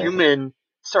the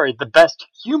the best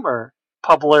humor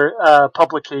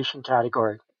publication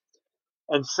category.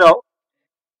 And so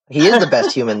he is the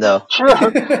best human, though. True,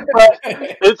 but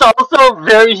it's also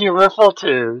very humorful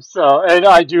too. So, and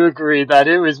I do agree that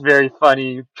it was very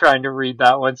funny trying to read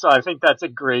that one. So, I think that's a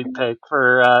great pick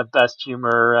for best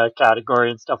humor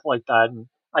category and stuff like that. And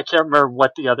I can't remember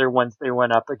what the other ones they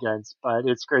went up against, but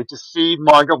it's great to see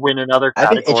manga win in other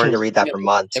categories. I've been itching to read that for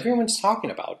months. Everyone's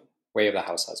talking about Way of the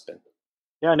House Husband.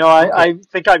 Yeah, no, I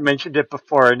think I mentioned it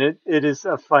before, and it is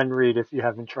a fun read if you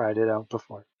haven't tried it out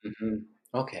before.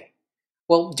 Okay.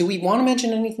 Well, do we want to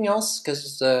mention anything else?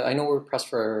 Because I know we're pressed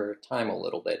for time a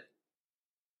little bit.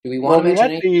 Do we want to mention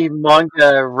anything? We had the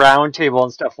manga roundtable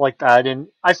and stuff like that, and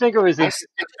I think it was interesting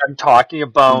them talking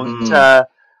about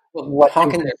what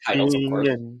they're seeing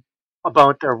and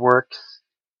about their works.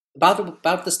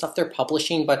 About the stuff they're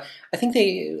publishing, but I think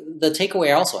the takeaway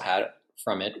I also had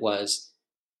from it was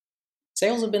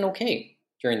sales have been okay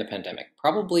during the pandemic.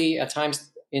 Probably at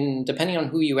times, depending on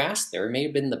who you ask, there may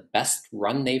have been the best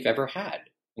run they've ever had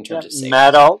in terms of sales.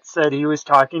 Matt Alt said he was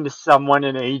talking to someone,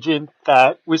 an agent,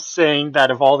 that was saying that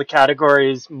of all the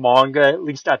categories, manga, at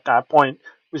least at that point,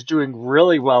 was doing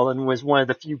really well and was one of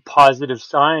the few positive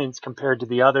signs compared to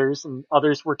the others. And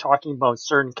others were talking about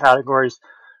certain categories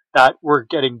that were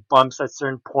getting bumps at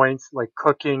certain points, like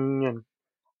cooking and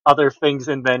other things,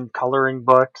 and then coloring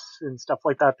books and stuff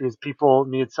like that, because people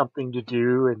needed something to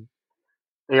do. And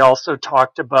they also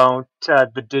talked about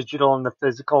the digital and the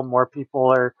physical. More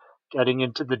people are getting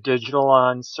into the digital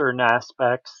on certain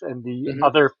aspects, and the Mhm.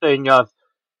 other thing of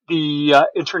the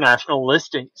international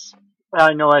listings.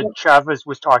 I know Chavez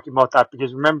was talking about that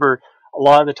because remember, a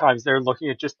lot of the times they're looking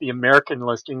at just the American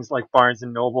listings like Barnes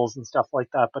and Nobles and stuff like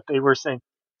that, but they were saying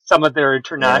some of their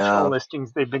international Yeah.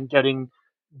 listings they've been getting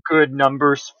good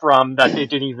numbers from that they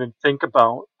didn't even think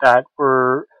about that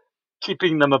were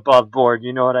keeping them above board.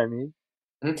 You know what I mean?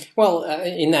 Mhm. Well,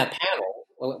 in that panel,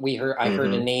 I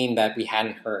heard a Hmm. name that we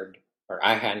hadn't heard, or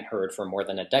I hadn't heard for more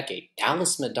than a decade,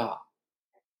 Dallas Madoff,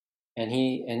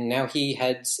 and now he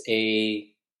heads a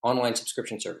online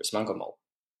subscription service, Mangamo.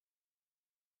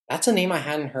 That's a name I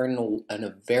hadn't heard in a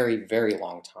very, very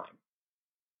long time.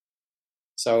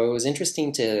 So it was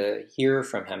interesting to hear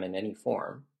from him in any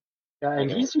form. Yeah, and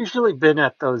Like, he's usually been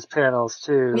at those panels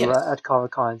too yes, at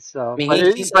Comic Con. I So, mean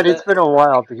he but said it's that. been a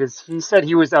while because he said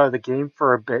he was out of the game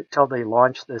for a bit till they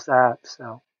launched this app.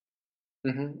 So,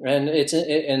 And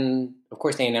and of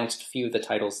course they announced a few of the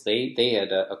titles they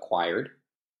had acquired.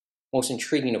 Most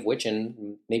intriguing of which,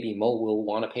 and maybe Mo will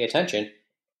want to pay attention,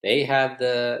 they have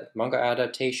the manga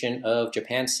adaptation of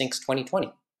Japan Sinks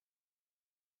 2020,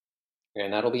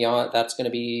 and that'll be on. That's going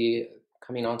to be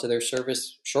coming onto their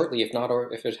service shortly, if not,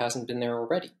 or if it hasn't been there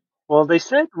already. well, they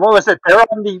said what was it? They're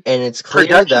on the And it's clear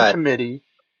production that, committee,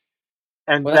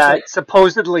 and Well, that's right. that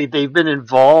supposedly they've been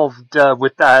involved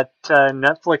with that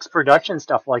Netflix production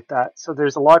stuff like that. So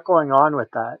there's a lot going on with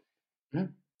that. Hmm.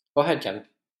 Go ahead, Kevin.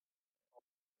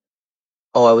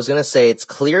 I was gonna say it's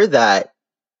clear that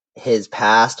his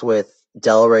past with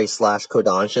Del Rey /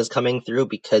 Kodansha is coming through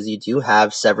because you do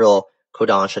have several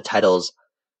Kodansha titles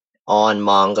on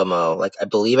Mangamo. Like I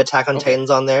believe Attack on Okay, Titan's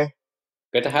on there,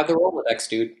 good to have the Rolodex,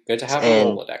 dude. Good to have the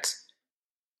and Rolodex.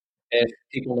 If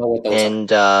people know what those are.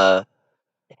 and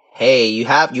hey, you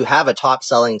have a top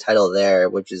selling title there,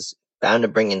 which is bound to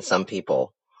bring in some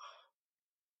people.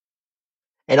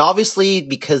 And obviously,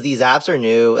 because these apps are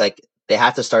new, like they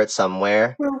have to start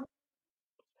somewhere. Well,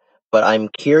 But I'm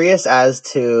curious as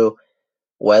to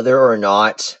whether or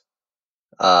not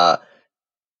uh,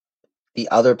 the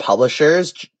other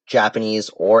publishers, Japanese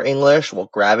or English, will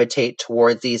gravitate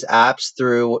towards these apps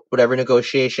through whatever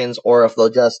negotiations, or if they'll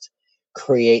just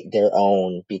create their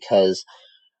own. Because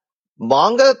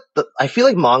I feel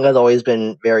like manga has always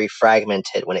been very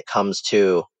fragmented when it comes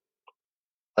to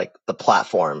like the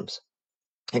platforms.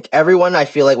 Like everyone, I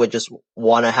feel like would just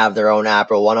want to have their own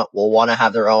app, or will want to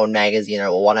have their own magazine, or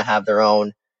will want to have their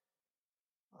own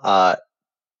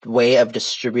way of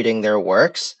distributing their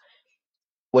works,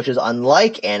 which is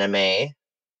unlike anime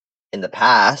in the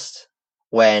past,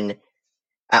 when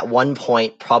at one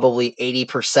point probably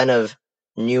 80% of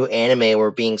new anime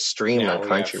were being streamed on now we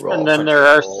have And Crunchyroll. then there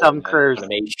are Crunchyroll, some and then crews.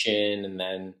 Animation, and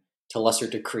then to lesser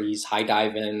degrees, High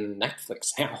Dive and Netflix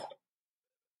now.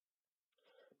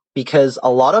 Because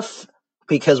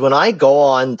when I go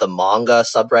on the manga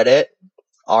subreddit,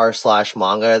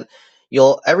 r/manga,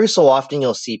 every so often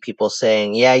you'll see people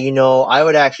saying, yeah, I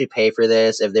would actually pay for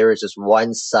this if there was just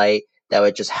one site that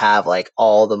would just have like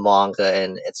all the manga,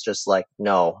 and it's just like,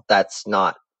 no, that's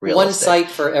not One realistic.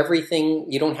 site for everything.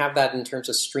 You don't have that in terms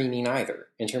of streaming either,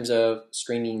 in terms of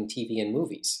streaming TV and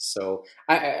movies. So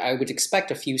I would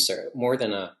expect a few, more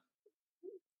than a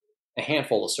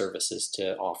handful of services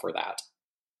to offer that.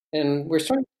 And we're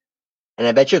starting. And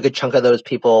I bet you a good chunk of those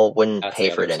people wouldn't That's pay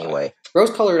the for other it side. anyway.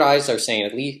 Rose-colored eyes are saying,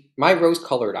 at least my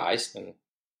rose-colored eyes, and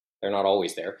they're not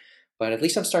always there, but at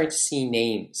least I'm starting to see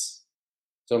names.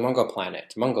 So Manga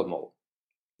Planet, Mangamo.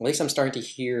 At least I'm starting to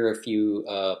hear a few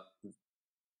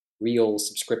real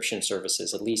subscription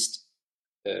services, at least.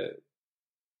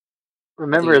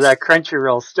 Remember that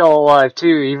Crunchyroll's still alive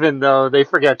too, even though they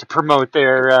forget to promote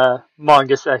their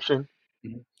manga section.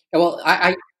 Well,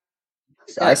 I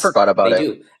yes, forgot about they it.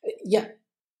 do. Yeah,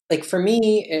 like for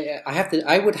me,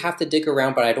 I would have to dig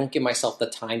around, but I don't give myself the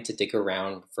time to dig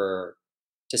around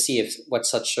to see what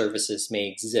such services may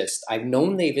exist. I've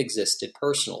known they've existed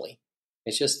personally.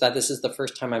 It's just that this is the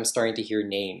first time I'm starting to hear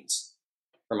names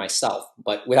for myself,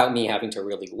 but without me having to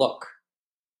really look.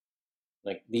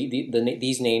 Like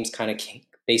these names kind of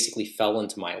basically fell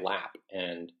into my lap,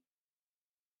 and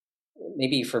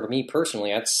maybe for me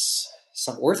personally, that's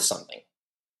worth something.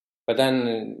 But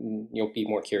then you'll be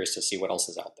more curious to see what else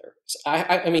is out there. So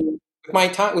I mean,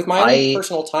 with my own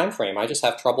personal time frame, I just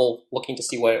have trouble looking to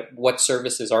see what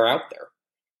services are out there.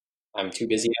 I'm too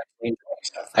busy actually enjoying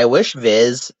stuff. I wish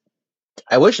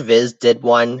Viz did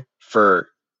one for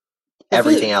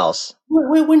everything else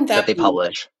wouldn't that they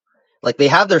publish. Like they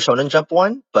have their Shonen Jump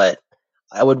one, but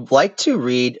I would like to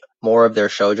read more of their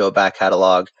shoujo back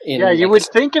catalog. Yeah, you would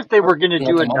think if they were going to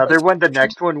do another one, the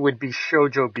next one would be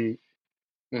Shoujo Beat.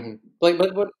 Mm-hmm. But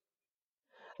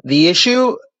The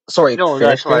issue. Sorry, No, finish,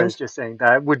 that's what I was James. just saying.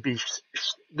 That would be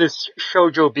this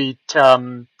shoujo beat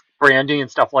branding and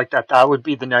stuff like that. That would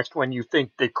be the next one you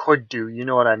think they could do. You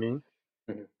know what I mean?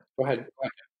 Mhm. Go ahead.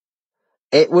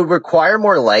 It would require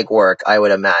more legwork, I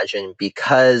would imagine,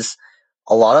 because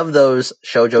a lot of those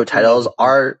shoujo titles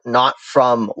are not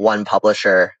from one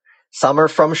publisher. Some are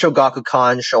from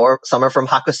Shogakukan, some are from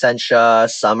Hakusensha,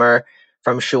 some are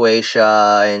from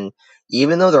Shueisha, and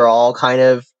even though they're all kind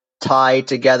of tied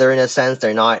together in a sense,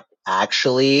 they're not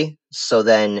actually. So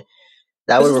then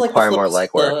that This would is like the require more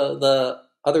legwork. the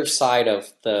other side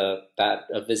of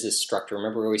of Viz's structure.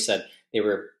 Remember where we said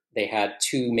they had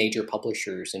two major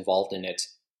publishers involved in it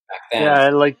back then. Yeah,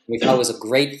 like We thought it was a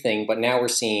great thing, but now we're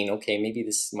seeing, okay, maybe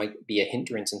this might be a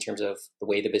hindrance in terms of the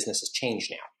way the business has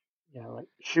changed now. yeah, like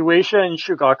Shueisha and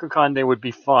Shogakukan, they would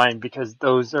be fine because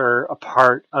those are a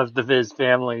part of the Viz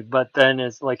family. But then,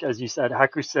 it's like as you said,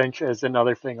 Hakusensha is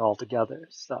another thing altogether.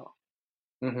 So,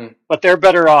 Mm-hmm. but they're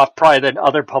better off probably than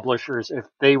other publishers if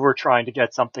they were trying to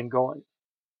get something going.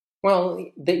 Well,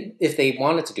 if they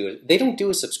wanted to do it, they don't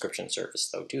do a subscription service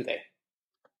though, do they?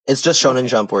 It's just Shonen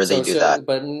Jump where they do that.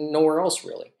 But nowhere else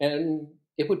really. And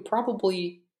it would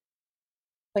probably,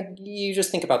 like, you just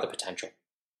think about the potential.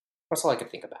 That's all I could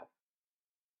think about.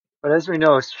 But as we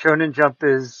know, Shonen Jump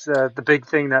is the big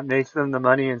thing that makes them the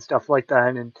money and stuff like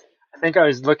that. And I think I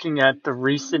was looking at the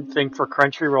recent thing for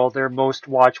Crunchyroll, their most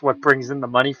watched, what brings in the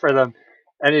money for them.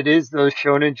 And it is those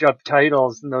Shonen Jump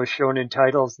titles and those Shonen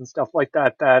titles and stuff like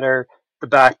that that are the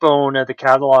backbone of the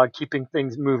catalog, keeping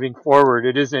things moving forward.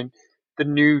 It isn't the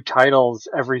new titles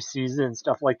every season and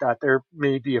stuff like that. There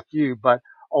may be a few, but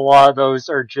a lot of those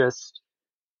are just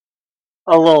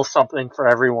a little something for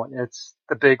everyone. It's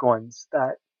the big ones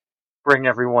that bring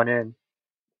everyone in.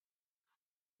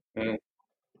 Mm.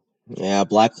 Yeah,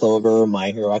 Black Clover,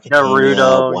 My Hero Academia,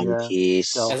 Naruto, One yeah. Piece.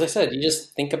 So, As I said, you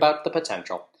just think about the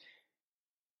potential.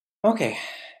 Okay.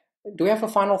 Do we have a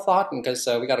final thought? Because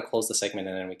we got to close the segment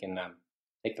and then we can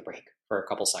take the break for a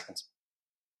couple seconds.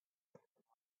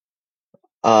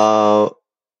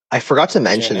 I forgot to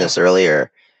mention this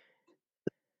earlier.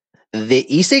 The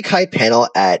Isekai panel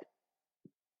at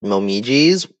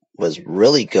Momiji's was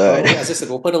really good. As I said,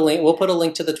 we'll put a link. We'll put a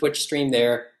link to the Twitch stream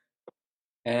there,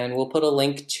 and we'll put a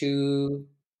link to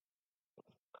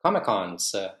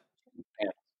Comic-Con's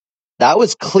panel. That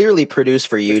was clearly produced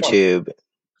for YouTube. At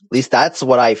least that's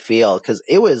what I feel, because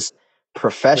it was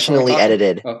professionally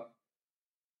edited. Oh.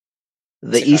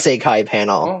 The Isekai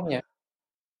panel. Oh yeah.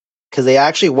 Because they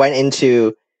actually went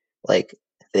into like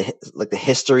the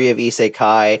history of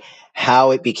Isekai,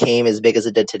 how it became as big as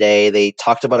it did today. They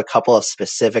talked about a couple of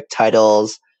specific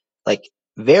titles, like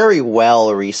very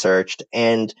well researched,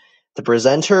 and the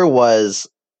presenter was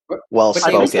well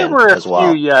spoken. I think there were a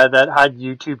few, yeah, that had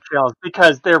YouTube channels,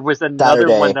 because there was another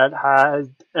one that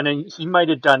had, and he might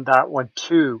have done that one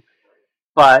too,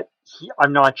 but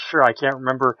I'm not sure. I can't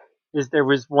remember. There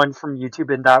was one from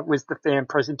YouTube, and that was the fan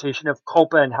presentation of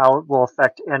Copa and how it will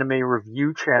affect anime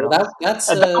review channels. Well,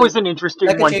 that was an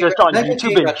interesting one, just on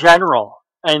YouTube in general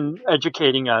and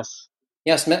educating us.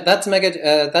 Yes, that's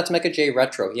Mega J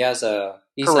Retro. He's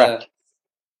Correct. a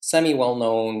semi well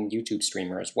known YouTube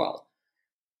streamer as well.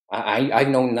 I've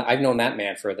known that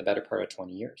man for the better part of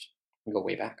 20 years. We go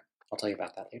way back. I'll tell you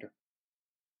about that later.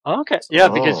 Okay, yeah,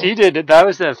 because he did. That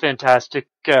was a fantastic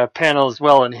panel as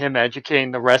well, and him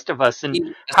educating the rest of us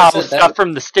and how stuff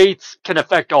from the States can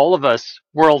affect all of us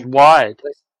worldwide.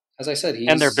 As I said,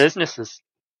 and their businesses.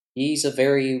 He's a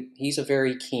very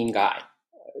keen guy.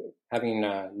 Having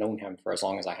known him for as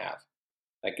long as I have,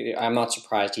 I'm not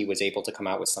surprised he was able to come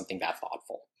out with something that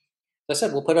thoughtful. As I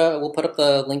said, we'll put up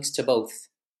the links to both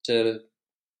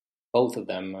of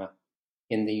them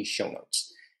in the show notes.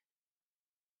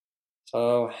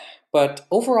 So, but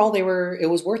overall, it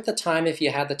was worth the time if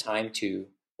you had the time to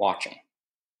watch them.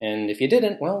 And if you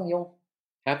didn't, well, you'll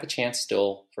have the chance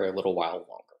still for a little while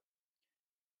longer.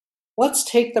 Let's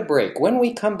take the break. When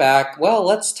we come back, well,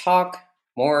 let's talk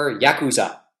more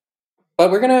Yakuza. But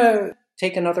we're going to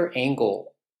take another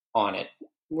angle on it.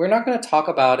 We're not going to talk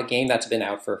about a game that's been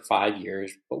out for 5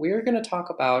 years, but we are going to talk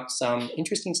about some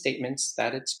interesting statements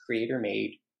that its creator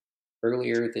made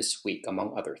earlier this week,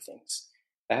 among other things.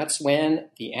 That's when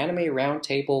the Anime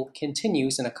Roundtable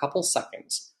continues in a couple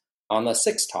seconds on the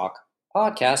Six Talk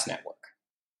Podcast Network.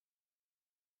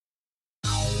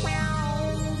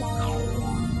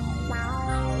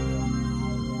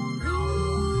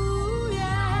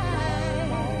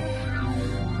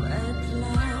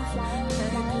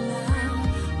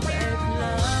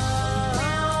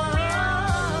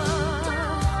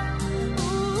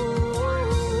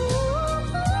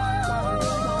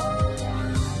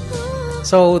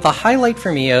 So the highlight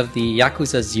for me of the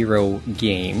Yakuza 0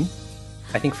 game,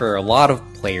 I think for a lot of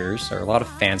players or a lot of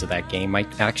fans of that game,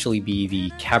 might actually be the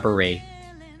Cabaret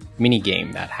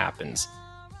minigame that happens.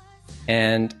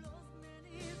 And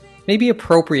maybe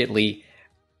appropriately,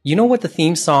 you know what the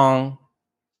theme song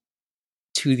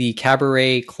to the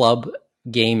Cabaret Club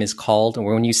game is called? And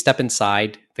when you step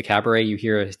inside the cabaret, you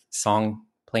hear a song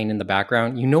playing in the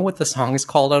background. You know what the song is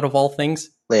called out of all things?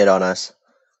 Lay it on us.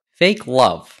 Fake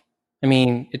Love. I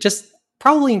mean, it just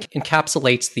probably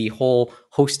encapsulates the whole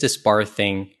hostess bar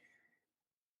thing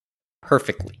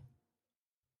perfectly.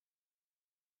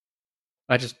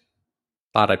 I just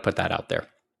thought I'd put that out there.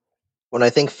 When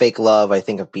I think fake love, I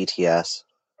think of BTS.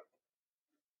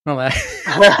 Well, that...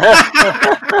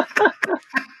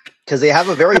 Because they have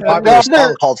a very popular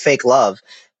song called Fake Love.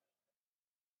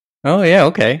 Oh, yeah,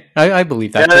 okay. I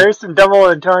believe that. Yeah, there's some double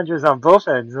entendres on both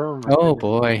ends. Oh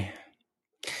boy.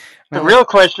 The real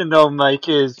question, though, Mike,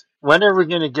 is when are we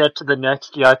going to get to the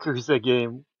next Yakuza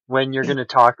game when you're going to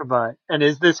talk about it? And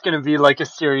is this going to be like a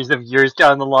series of years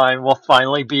down the line? We'll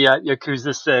finally be at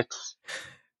Yakuza 6.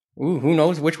 Ooh, who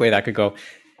knows which way that could go.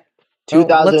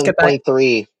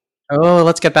 2023.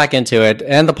 Let's get back into it.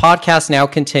 And the podcast now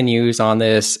continues on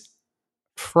this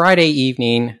Friday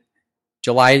evening,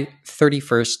 July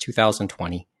 31st,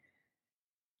 2020.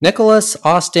 Nicholas,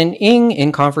 Austin, Ing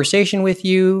in conversation with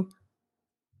you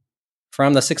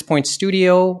from the 6 Point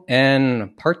Studio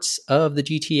and parts of the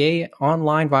GTA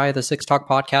online via the Six Talk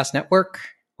Podcast Network.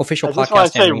 Official podcast. I just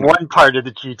want to say one part of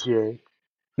the GTA.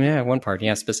 Yeah, one part.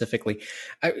 Yeah, specifically.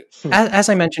 As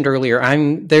I mentioned earlier,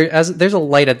 there's a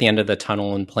light at the end of the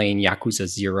tunnel in playing Yakuza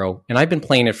 0, and I've been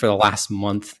playing it for the last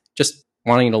month, just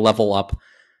wanting to level up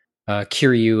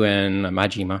Kiryu and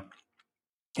Majima.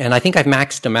 And I think I've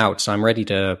maxed them out, so I'm ready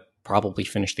to probably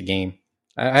finish the game.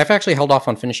 I've actually held off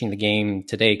on finishing the game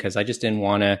today because I just didn't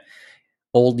want to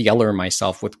old yeller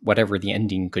myself with whatever the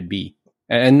ending could be.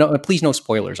 And no, please no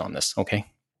spoilers on this, okay?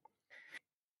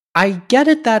 I get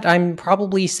it that I'm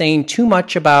probably saying too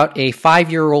much about a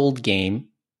 5-year-old game,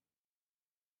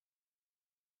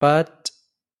 but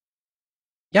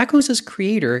Yakuza's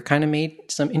creator kind of made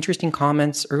some interesting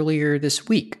comments earlier this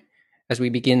week as we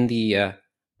begin the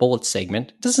bullet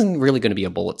segment. This isn't really going to be a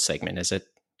bullet segment, is it?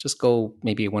 Just go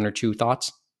maybe one or two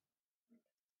thoughts?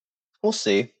 We'll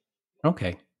see.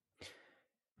 Okay.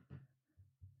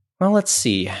 Well, let's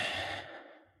see.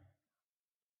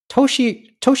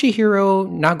 Toshihiro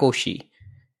Nagoshi,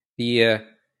 the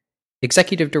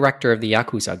executive director of the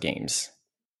Yakuza games,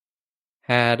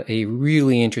 had a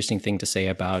really interesting thing to say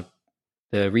about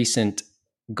the recent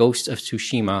Ghost of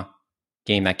Tsushima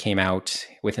game that came out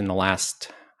within the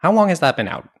last... How long has that been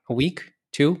out? A week?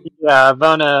 2? Yeah,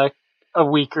 about a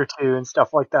week or two and stuff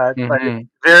like that. Mm-hmm. But it's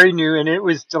very new, and it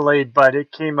was delayed, but it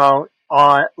came out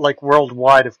on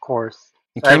worldwide, of course.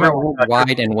 It came out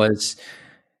worldwide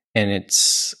and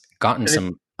it's gotten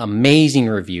some amazing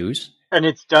reviews. And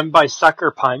it's done by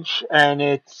Sucker Punch, and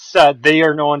it's they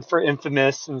are known for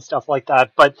Infamous and stuff like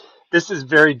that. But this is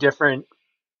very different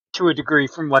to a degree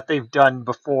from what they've done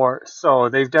before. So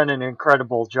they've done an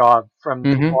incredible job from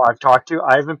the people I've talked to.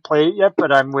 I haven't played it yet, but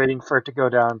I'm waiting for it to go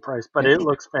down in price. But it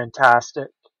looks fantastic.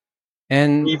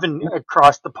 And even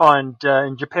across the pond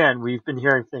in Japan, we've been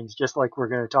hearing things just like we're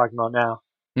going to talk about now.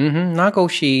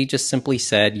 Nagoshi just simply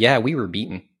said, yeah, we were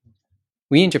beaten.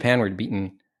 We in Japan were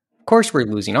beaten. Of course we're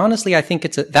losing. Honestly, I think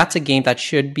that's a game that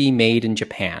should be made in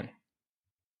Japan.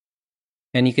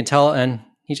 And you can tell, and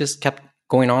he just kept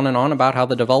going on and on about how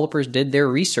the developers did their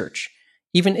research,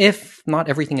 even if not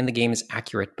everything in the game is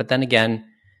accurate. But then again,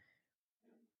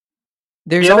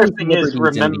 there's the other thing is,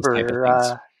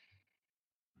 remember,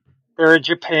 they're in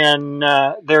Japan.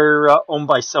 They're owned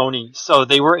by Sony, so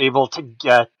they were able to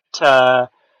get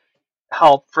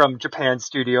help from Japan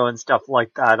Studio and stuff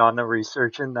like that on the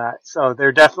research and that. So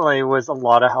there definitely was a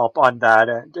lot of help on that,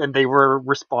 and they were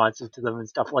responsive to them and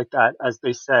stuff like that. As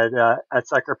they said at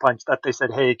Sucker Punch, that they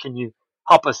said, "Hey, can you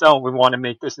help us out? We want to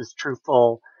make this as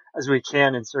truthful as we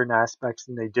can in certain aspects,"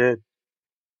 and they did.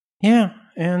 Yeah,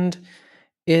 and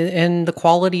the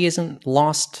quality isn't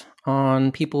lost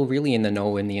on people really in the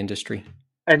know in the industry.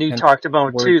 And he talked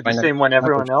about, too, the same one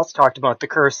everyone else talked about, the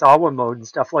Kurosawa mode and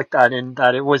stuff like that, and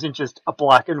that it wasn't just a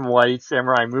black and white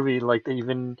samurai movie. Like, they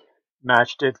even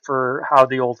matched it for how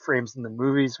the old frames in the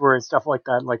movies were and stuff like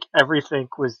that. Like, everything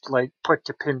was, put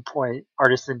to pinpoint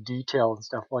artisan detail and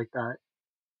stuff like that.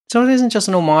 So it isn't just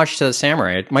an homage to the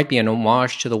samurai. It might be an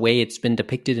homage to the way it's been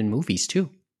depicted in movies, too.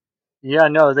 Yeah,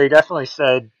 no, they definitely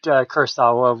said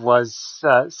Kurosawa was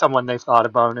someone they thought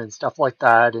about and stuff like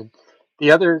that. And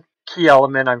the other key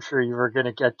element I'm sure you were going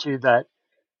to get to that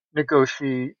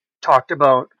Nagoshi talked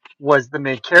about was the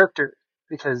main character,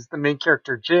 because the main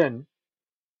character, Jin,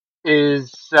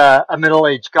 is a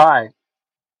middle-aged guy.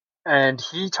 And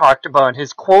he talked about,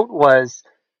 his quote was,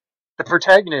 "The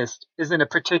protagonist isn't a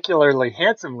particularly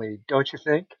handsome lead, don't you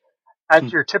think?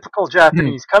 At your typical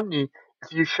Japanese company,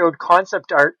 if you showed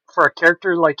concept art for a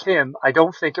character like him, I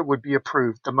don't think it would be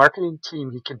approved. The marketing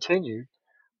team," he continued,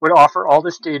 "would offer all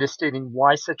this data stating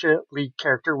why such a lead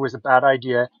character was a bad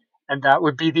idea, and that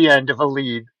would be the end of a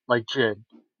lead like Jin."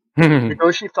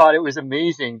 Nagoshi thought it was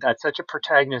amazing that such a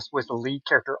protagonist was the lead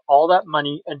character. All that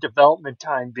money and development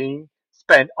time being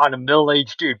spent on a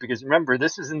middle-aged dude, because remember,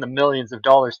 this is in the millions of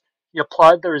dollars. He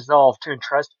applauded the resolve to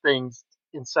entrust things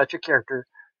in such a character.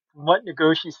 From what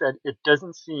Nagoshi said, it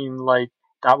doesn't seem like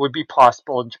that would be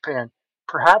possible in Japan.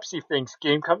 Perhaps he thinks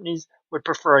game companies would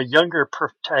prefer a younger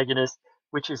protagonist,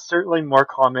 which is certainly more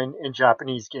common in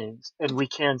Japanese games. And we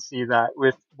can see that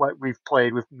with what we've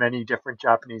played with many different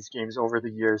Japanese games over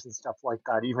the years and stuff like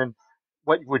that. Even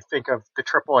what you would think of the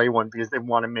AAA one, because they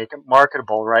want to make it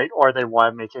marketable, right? Or they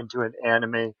want to make it into an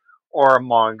anime or a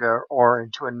manga or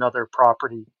into another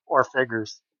property or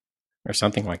figures. Or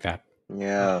something like that.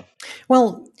 Yeah.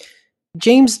 Well,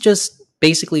 James just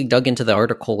basically dug into the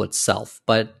article itself,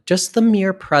 but just the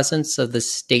mere presence of the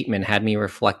statement had me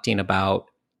reflecting about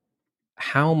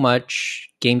how much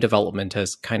game development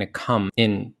has kind of come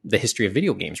in the history of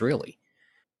video games, really.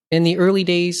 In the early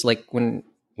days, like when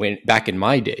back in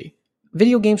my day,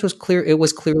 video games was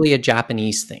clearly a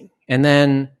Japanese thing. And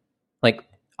then like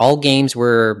all games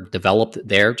were developed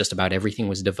there, just about everything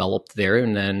was developed there,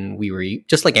 and then we were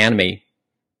just like anime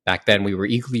back then, we were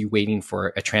eagerly waiting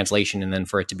for a translation and then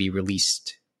for it to be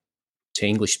released to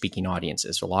English speaking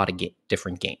audiences, a lot of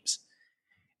different games.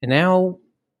 And now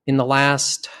in the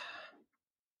last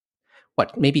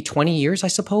maybe 20 years, I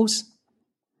suppose,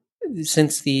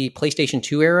 since the PlayStation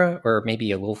 2 era, or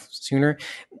maybe a little sooner,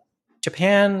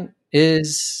 Japan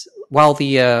is, while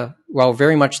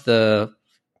very much the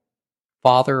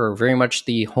father or very much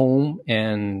the home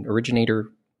and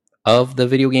originator of the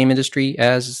video game industry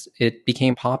as it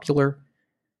became popular,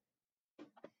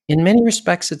 in many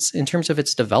respects, it's in terms of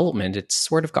its development, it's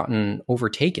sort of gotten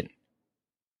overtaken.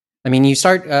 I mean, you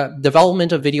start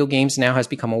development of video games now has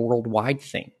become a worldwide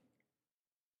thing.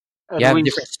 You have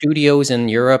different studios in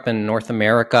Europe and North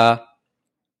America,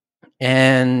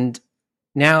 and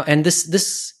now, and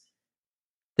this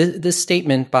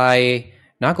statement by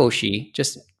Nagoshi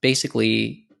just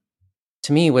basically,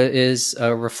 to me, is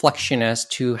a reflection as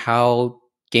to how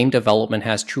game development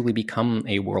has truly become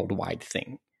a worldwide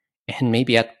thing, and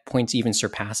maybe at points even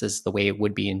surpasses the way it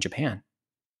would be in Japan.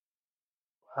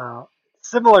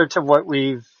 Similar to what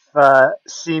we've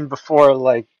seen before,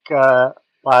 like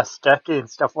last decade and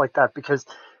stuff like that, because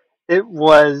it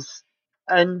was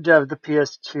end of the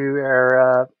PS2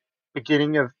 era,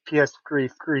 beginning of PS3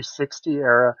 360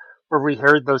 era, where we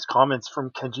heard those comments from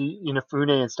Kenji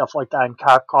Inafune and stuff like that, and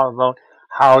Capcom about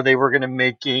how they were going to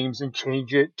make games and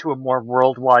change it to a more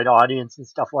worldwide audience and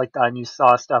stuff like that. And you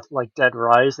saw stuff like Dead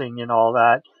Rising and all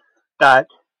that, that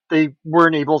they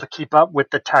weren't able to keep up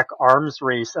with the tech arms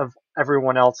race of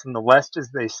everyone else in the West, as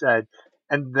they said.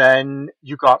 And then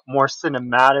you got more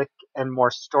cinematic and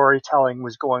more storytelling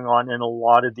was going on in a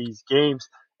lot of these games,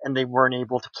 and they weren't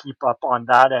able to keep up on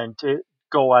that end to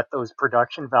go at those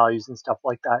production values and stuff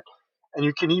like that. And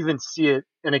you can even see it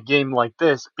in a game like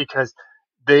this, because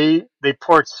they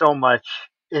poured so much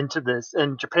into this,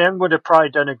 and Japan would have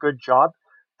probably done a good job,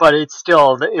 but it's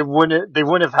still, they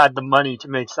wouldn't have had the money to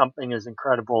make something as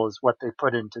incredible as what they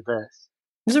put into this.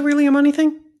 Is it really a money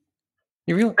thing?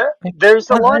 There's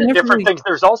a lot of different things.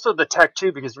 There's also the tech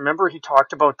too, because remember he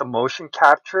talked about the motion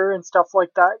capture and stuff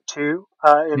like that too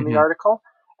in the article,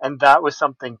 and that was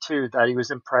something too that he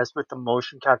was impressed with, the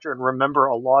motion capture. And remember,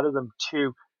 a lot of them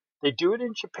too, they do it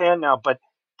in Japan now, but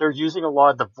they're using a lot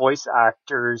of the voice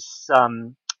actors,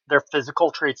 their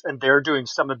physical traits, and they're doing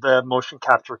some of the motion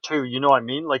capture too. You know what I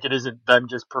mean? Like, it isn't them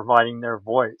just providing their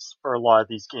voice for a lot of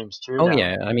these games too. Oh now.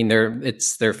 Yeah, I mean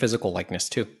it's their physical likeness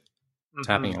too. It's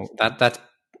happening. That's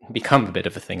become a bit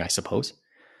of a thing, I suppose.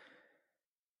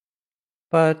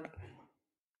 But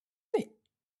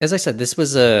as I said, this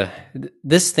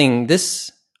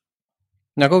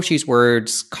Nagoshi's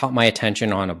words caught my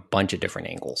attention on a bunch of different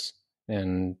angles.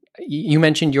 And you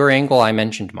mentioned your angle, I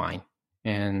mentioned mine.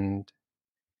 And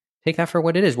take that for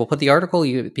what it is. We'll put the article,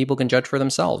 people can judge for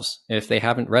themselves if they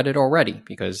haven't read it already,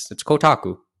 because it's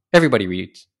Kotaku. Everybody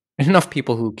reads. Enough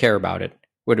people who care about it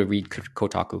would read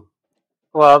Kotaku.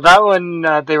 Well, that one,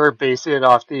 they were basing it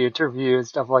off the interview and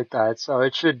stuff like that, so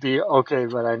it should be okay,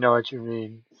 but I know what you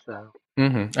mean, so.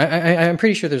 I'm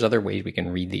pretty sure there's other ways we can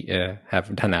read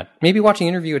have done that. Maybe watching the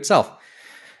interview itself.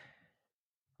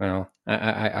 Well,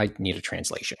 I need a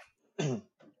translation.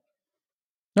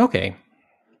 Okay,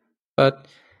 but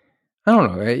I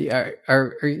don't know.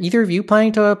 Are either of you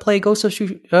planning to play Ghost of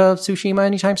Tsushima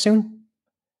anytime soon?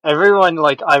 Everyone,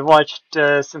 like, I watched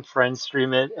some friends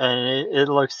stream it, and it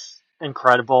looks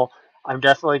incredible. I'm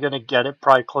definitely going to get it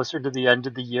probably closer to the end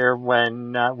of the year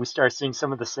when we start seeing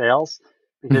some of the sales,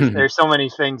 because there's so many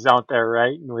things out there,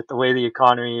 right? And with the way the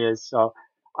economy is, so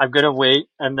I'm going to wait,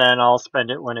 and then I'll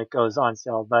spend it when it goes on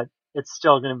sale. But it's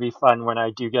still going to be fun when I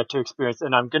do get to experience,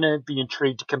 and I'm going to be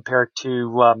intrigued to compare it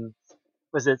to,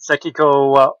 was it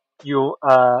Sekiko? You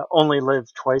only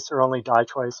live twice or only die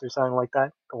twice or something like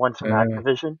that. The one from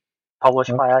Activision,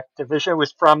 published by Activision. It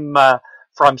was from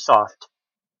FromSoft.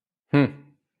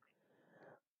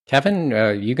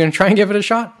 Kevin, you gonna try and give it a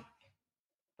shot?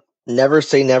 Never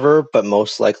say never, but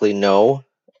most likely no.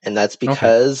 And that's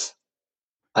because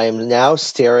I am now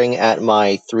staring at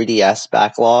my 3DS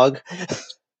backlog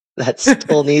that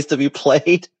still needs to be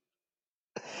played.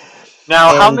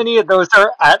 Now, how many of those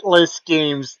are Atlas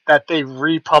games that they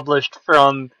republished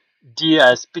from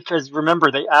DS? Because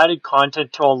remember, they added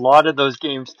content to a lot of those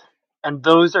games, and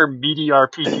those are meaty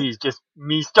RPGs. Just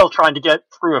me still trying to get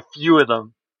through a few of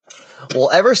them. Well,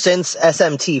 ever since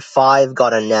SMT5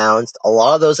 got announced, a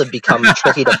lot of those have become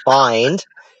tricky to find.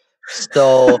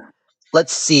 So,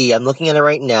 let's see. I'm looking at it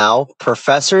right now.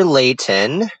 Professor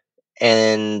Layton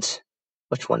and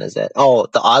which one is it? Oh,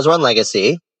 the Osron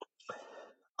Legacy.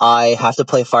 I have to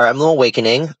play Fire Emblem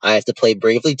Awakening. I have to play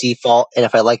Bravely Default, and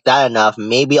if I like that enough,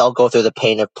 maybe I'll go through the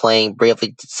pain of playing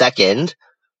Bravely Second.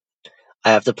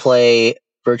 I have to play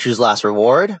Virtue's Last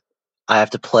Reward. I have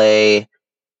to play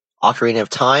Ocarina of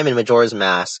Time and Majora's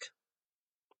Mask.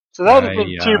 So that would have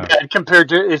been too bad compared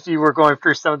to if you were going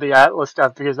through some of the Atlas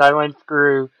stuff, because I went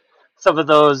through some of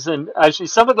those, and actually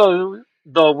some of those,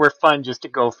 though, were fun just to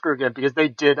go through again, because they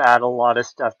did add a lot of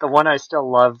stuff. The one I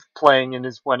still love playing, and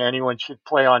is one anyone should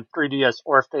play on 3DS,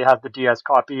 or if they have the DS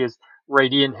copy, is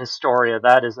Radiant Historia.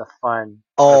 That is a fun.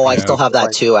 Oh, I still have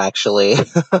that too, actually.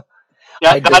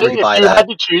 Yeah, if you had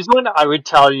to choose one, I would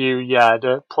tell you,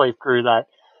 to play through that.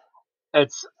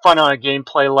 It's fun on a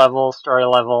gameplay level, story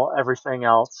level, everything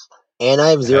else. And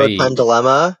I have Zero Time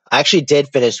Dilemma. I actually did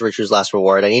finish Virtue's Last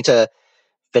Reward. I need to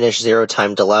finish Zero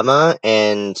Time Dilemma,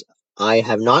 and I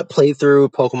have not played through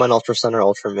Pokemon Ultra Sun or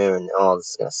Ultra Moon. Oh,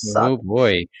 this is gonna suck. Oh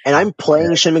boy. And I'm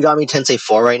playing Shin Megami Tensei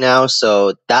 4 right now,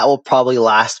 so that will probably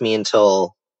last me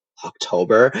until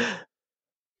October.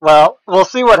 Well, we'll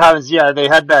see what happens. Yeah, they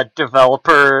had that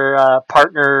developer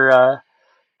partner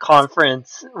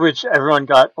conference, which everyone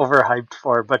got overhyped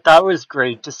for, but that was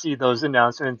great to see those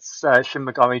announcements. Shin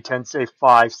Megami Tensei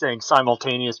 5 saying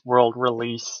simultaneous world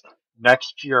release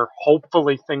next year,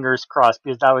 hopefully, fingers crossed,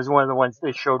 because that was one of the ones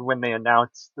they showed when they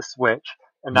announced the Switch,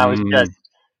 and that was just,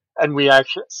 and we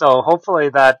actually, so hopefully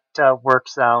that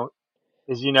works out,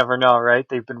 because you never know, right?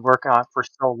 They've been working on it for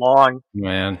so long,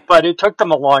 but it took them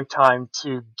a long time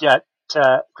to get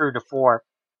through to 4.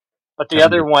 But the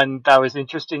other one that was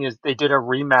interesting is they did a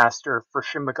remaster for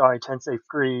Shin Megami Tensei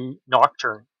 3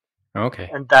 Nocturne. Okay.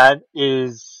 And that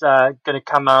is going to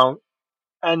come out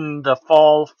in the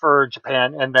fall for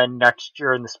Japan, and then next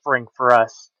year in the spring for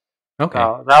us. Okay.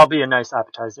 So that'll be a nice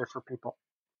appetizer for people.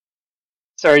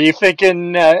 So are you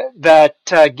thinking that,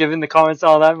 given the comments on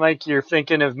all that, Mike, you're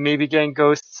thinking of maybe getting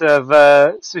Ghosts of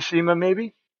Tsushima,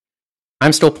 maybe?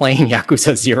 I'm still playing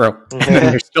Yakuza 0, and then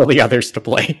there's still the others to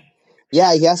play.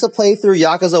 Yeah, he has to play through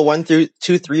Yakuza 1 through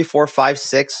 2, 3, 4, 5,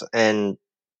 6, and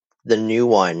the new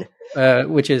one.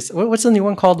 Which is, what's the new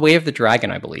one called? Way of the Dragon,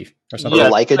 I believe. Or something. Yeah,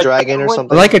 Like a Dragon or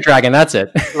something? Like a Dragon, that's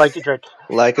it. Like a Dragon.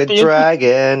 Like a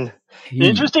Dragon. The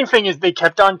interesting thing is they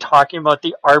kept on talking about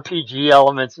the RPG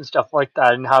elements and stuff like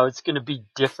that, and how it's going to be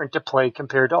different to play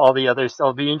compared to all the others. So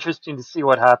it'll be interesting to see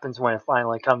what happens when it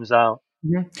finally comes out.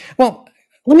 Mm-hmm. Well,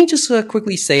 let me just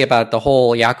quickly say about the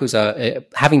whole Yakuza,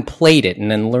 having played it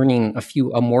and then learning a few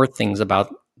more things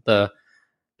about the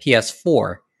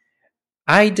PS4.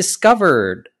 I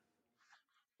discovered,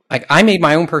 like, I made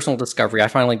my own personal discovery. I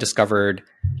finally discovered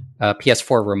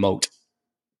PS4 remote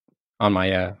on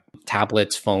my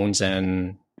tablets, phones,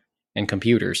 and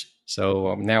computers.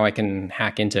 So now I can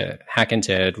hack into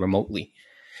it remotely.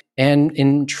 And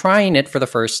in trying it for the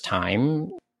first time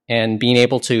and being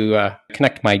able to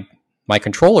connect my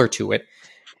controller to it,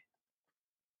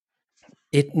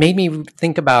 it made me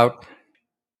think about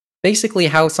basically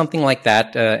how something like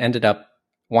that ended up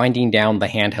winding down the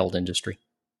handheld industry.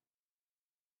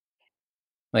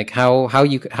 Like how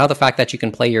the fact that you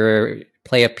can play your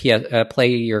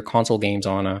console games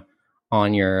on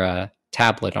your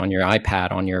tablet, on your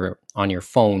iPad, on your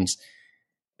phones,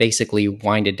 basically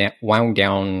wound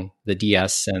down the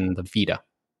DS and the Vita.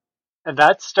 And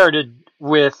that started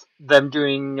with them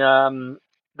doing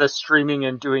the streaming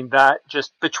and doing that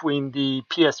just between the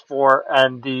PS4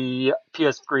 and the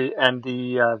PS3 and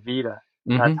the Vita.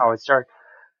 That's how it started.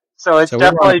 So it's So we were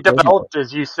on definitely a golden developed,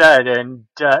 as you said, and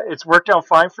it's worked out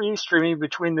fine for you streaming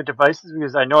between the devices,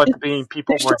 because I know at the beginning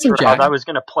people There's weren't still sure some how jag. that was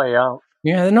going to play out.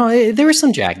 Yeah, no, there were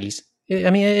some jaggies.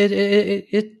 I mean,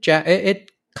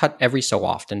 it cut every so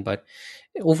often, but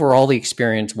overall the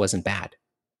experience wasn't bad.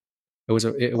 It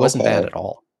wasn't bad Okay. at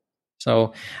all.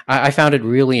 So I found it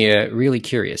really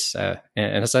curious. And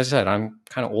as I said, I'm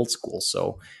kind of old school,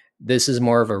 so this is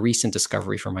more of a recent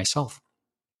discovery for myself.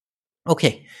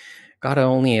 Okay, got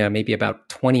only maybe about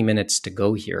 20 minutes to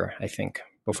go here, I think,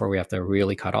 before we have to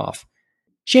really cut off.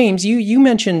 James, you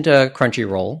mentioned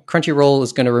Crunchyroll. Crunchyroll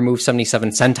is going to remove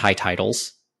 77 Sentai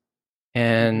titles,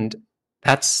 and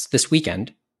that's this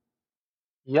weekend.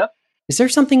 Yep. Is there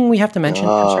something we have to mention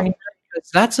concerning that?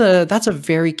 Because that's a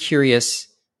very curious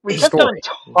We kept on story.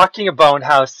 talking about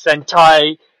how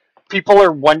Sentai people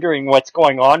are wondering what's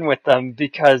going on with them,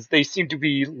 because they seem to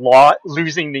be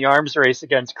losing the arms race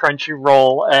against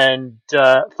Crunchyroll and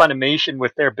Funimation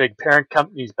with their big parent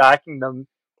companies backing them,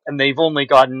 and they've only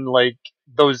gotten like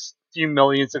those few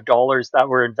millions of dollars that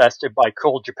were invested by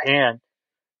Cool Japan.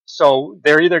 So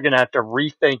they're either going to have to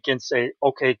rethink and say,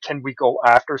 okay, can we go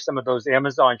after some of those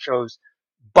Amazon shows?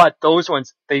 But those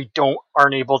ones they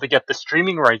aren't able to get the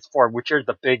streaming rights for, which are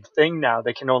the big thing now.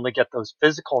 They can only get those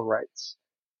physical rights.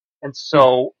 And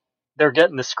so they're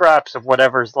getting the scraps of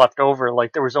whatever's left over.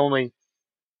 Like there was only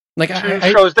Like two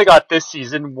shows they got this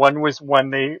season. One was one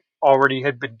they already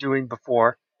had been doing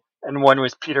before, and one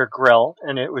was Peter Grill,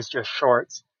 and it was just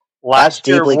shorts. That's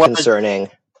deeply concerning.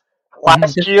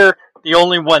 Last year, the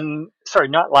only one, sorry,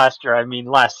 not last year, I mean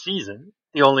last season,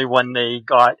 the only one they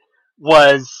got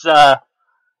was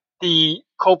the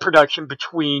co-production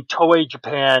between Toei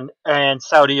Japan and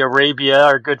Saudi Arabia,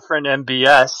 our good friend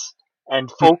MBS, and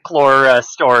Folklore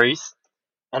Stories.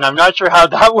 And I'm not sure how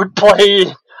that would play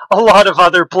a lot of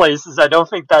other places. I don't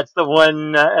think that's the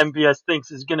one MBS thinks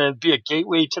is going to be a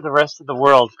gateway to the rest of the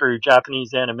world for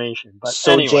Japanese animation. But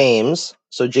anyway.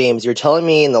 James, you're telling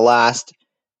me in the last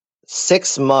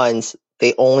 6 months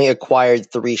they only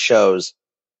acquired 3 shows?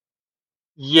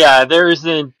 Yeah, there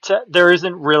isn't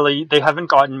really, they haven't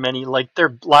gotten many. Like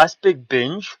their last big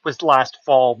binge was last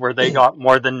fall, where they got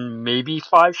more than maybe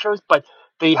 5 shows, but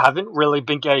they haven't really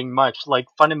been getting much. Like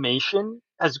Funimation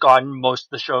has gotten most of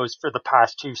the shows for the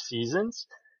past 2 seasons,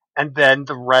 and then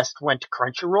the rest went to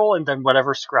Crunchyroll, and then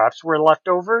whatever scraps were left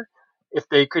over, if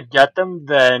they could get them,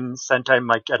 then Sentai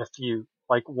might get a few,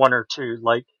 like 1 or 2.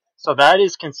 Like, so that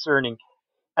is concerning.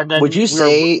 And then would you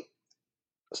say,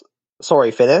 sorry,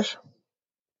 finish?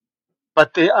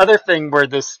 But the other thing where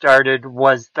this started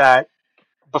was that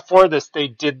before this, they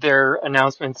did their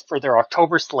announcements for their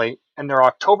October slate, and their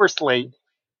October slate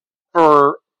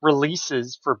for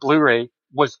releases for Blu-ray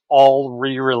was all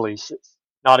re-releases,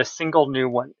 not a single new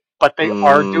one. But they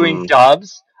are doing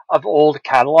dubs of old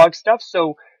catalog stuff,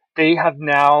 so they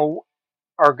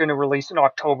are going to release in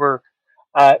October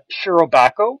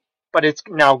Shirobako, but it's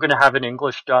now going to have an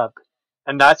English dub.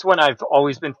 And that's one I've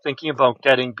always been thinking about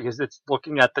getting, because it's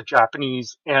looking at the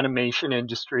Japanese animation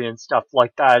industry and stuff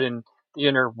like that, and the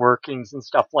inner workings and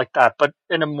stuff like that, but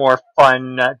in a more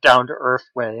fun, down-to-earth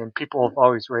way, and people have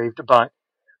always raved about it.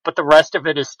 But the rest of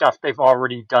it is stuff they've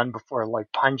already done before, like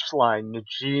Punchline,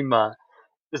 Najima,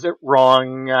 Is It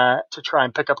Wrong to Try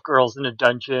and Pick Up Girls in a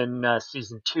Dungeon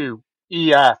Season 2,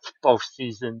 EF, both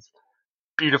seasons,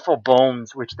 Beautiful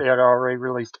Bones, which they had already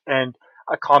released, and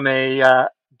Akame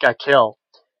ga Kill.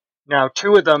 Now,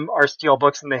 2 of them are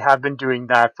steelbooks, and they have been doing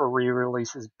that for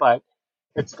re-releases, but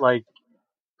it's like,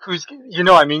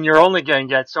 you're only going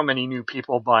to get so many new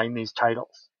people buying these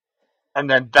titles. And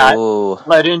then that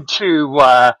led into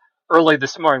early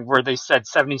this morning, where they said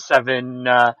 77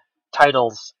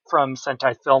 titles from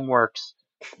Sentai Filmworks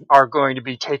are going to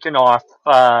be taken off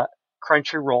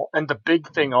Crunchyroll. And the big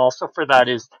thing also for that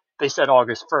is they said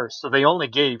August 1st, so they only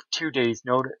gave 2 days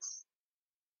notice.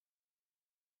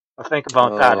 Well, think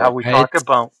about that, how we talk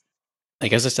about.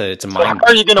 Like as I said, it's a mind.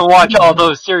 How are you going to watch all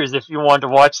those series if you want to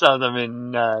watch some of them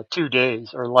in 2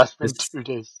 days or less than 2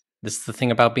 days? This is the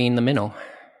thing about being the minnow.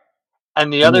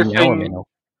 And the other thing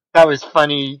that was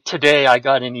funny, today I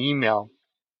got an email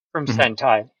from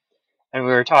Sentai, and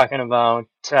we were talking about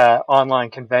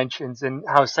online conventions and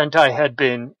how Sentai had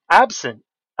been absent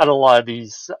at a lot of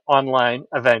these online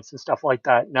events and stuff like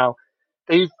that. Now,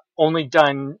 they've only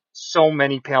done so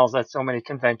many panels at so many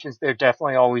conventions. They're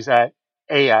definitely always at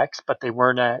AX, but they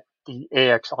weren't at the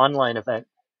AX online event.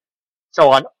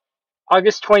 So on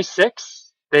August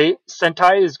 26th,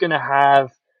 Sentai is going to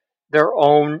have their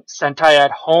own Sentai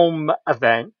at Home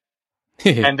event.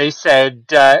 And they said,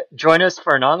 join us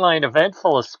for an online event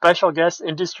full of special guests,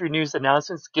 industry news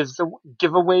announcements,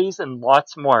 giveaways, and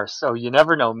lots more. So you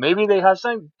never know. Maybe they have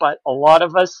something, but a lot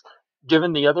of us,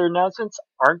 given the other announcements,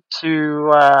 we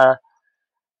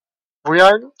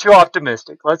aren't too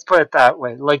optimistic. Let's put it that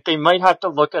way. Like, they might have to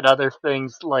look at other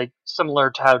things, like similar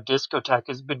to how Discotheque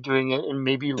has been doing it, and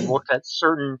maybe look at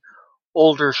certain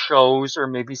older shows or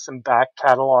maybe some back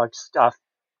catalog stuff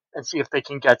and see if they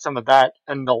can get some of that,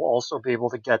 and they'll also be able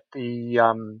to get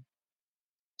the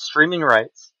streaming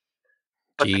rights.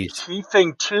 But the key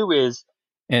thing too is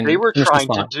they were trying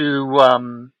to do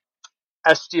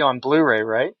SD on Blu-ray,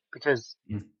 right? Because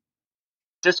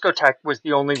Discotheque was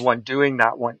the only one doing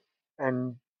that one,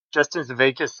 and Justin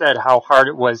Zavakis said how hard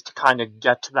it was to kind of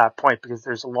get to that point because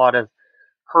there's a lot of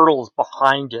hurdles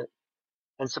behind it.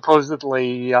 And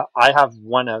supposedly, I have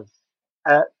one of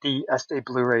the SD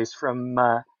Blu-rays from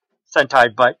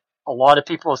Sentai, but a lot of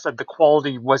people said the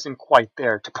quality wasn't quite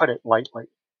there, to put it lightly.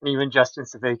 And even Justin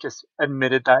Savakis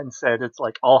admitted that and said, it's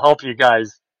like, I'll help you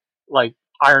guys, like,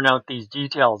 iron out these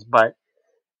details, but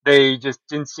they just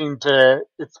didn't seem to,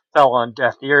 it fell on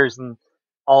deaf ears, and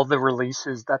all the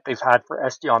releases that they've had for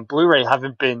SD on Blu-ray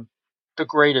haven't been the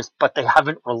greatest, but they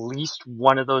haven't released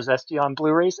one of those SD on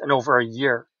Blu-rays in over a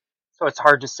year. So it's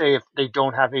hard to say if they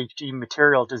don't have HD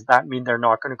material, does that mean they're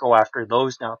not going to go after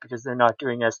those now because they're not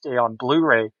doing SD on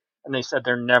Blu-ray? And they said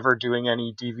they're never doing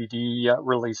any DVD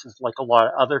releases like a lot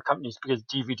of other companies because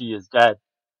DVD is dead.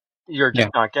 You're just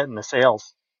not getting the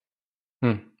sales.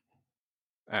 I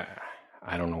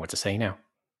don't know what to say now.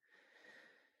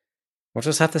 We'll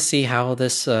just have to see how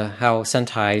this, how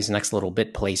Sentai's next little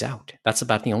bit plays out. That's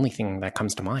about the only thing that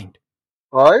comes to mind.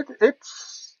 Well,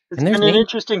 it's been an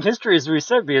interesting history, as we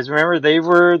said, because remember, they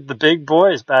were the big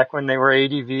boys back when they were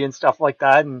ADV and stuff like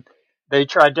that, and they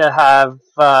tried to have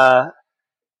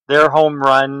their home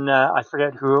run, I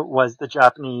forget who it was, the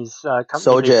Japanese company.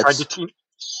 Sojitz. They tried to team.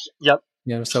 Yep.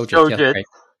 Yeah, Sojitz. Yeah, right.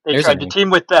 They tried to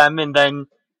team with them, and then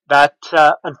that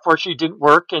unfortunately didn't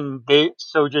work, and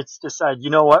Sojitz decided, you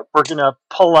know what, we're going to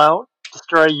pull out,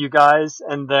 destroy you guys,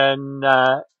 and then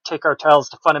take our titles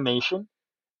to Funimation.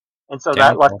 And so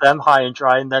that left them high and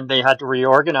dry, and then they had to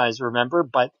reorganize, remember?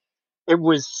 But it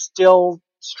was still,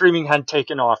 streaming hadn't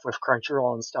taken off with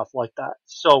Crunchyroll and stuff like that.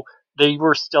 So they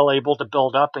were still able to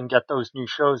build up and get those new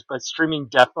shows, but streaming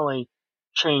definitely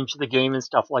changed the game and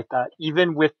stuff like that.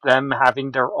 Even with them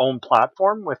having their own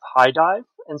platform with High Dive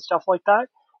and stuff like that,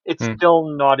 it's still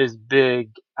not as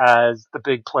big as the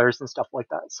big players and stuff like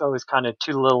that. So it's kind of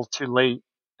too little too late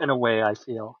in a way, I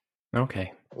feel.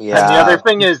 Okay. Yeah. And the other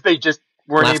thing is they just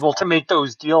weren't able to make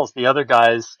those deals the other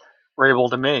guys were able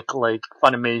to make, like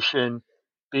Funimation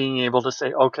being able to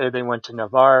say, okay, they went to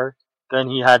Navarre. Then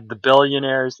he had the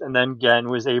billionaires, and then Gen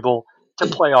was able to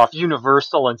play off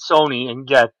Universal and Sony and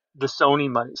get the Sony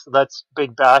money. So that's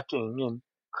big backing. And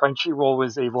Crunchyroll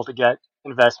was able to get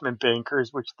investment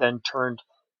bankers, which then turned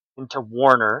into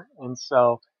Warner. And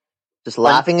so just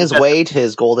laughing his way to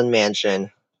his golden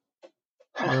mansion.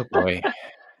 Oh boy.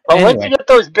 But once you get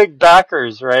those big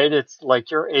backers, right, it's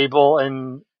like you're able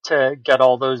to get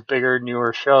all those bigger,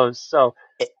 newer shows. So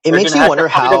it makes you wonder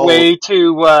how a way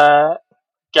to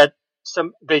get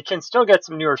some. They can still get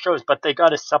some newer shows, but they got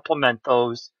to supplement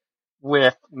those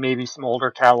with maybe some older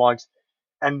catalogs,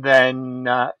 and then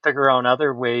figure out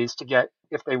other ways to get,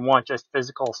 if they want just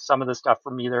physical, some of the stuff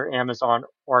from either Amazon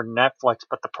or Netflix.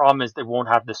 But the problem is they won't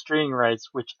have the streaming rights,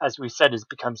 which, as we said, has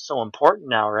become so important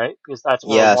now, right? Because that's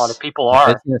where a lot of people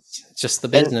are. It's just the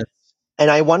business. And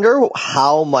I wonder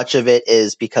how much of it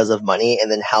is because of money,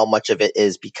 and then how much of it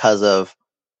is because of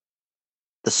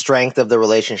the strength of the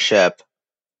relationship,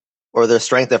 or the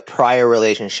strength of prior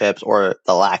relationships, or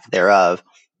the lack thereof.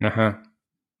 Uh-huh.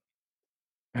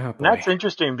 Oh, and that's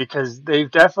interesting because they've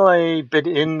definitely been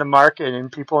in the market,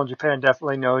 and people in Japan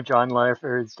definitely know John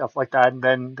Leifer and stuff like that. And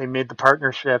then they made the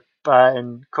partnership,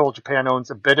 and Cool Japan owns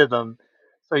a bit of them.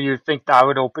 So you'd think that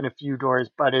would open a few doors,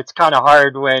 but it's kind of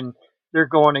hard when you're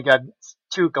going against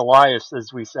two Goliaths,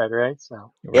 as we said, right?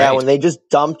 So yeah, when they just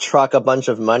dump truck a bunch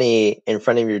of money in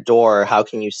front of your door, how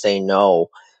can you say no?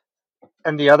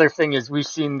 And the other thing is we've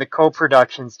seen the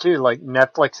co-productions too, like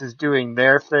Netflix is doing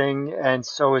their thing, and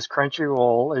so is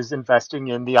Crunchyroll is investing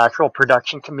in the actual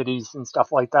production committees and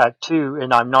stuff like that too,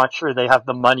 and I'm not sure they have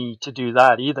the money to do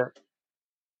that either.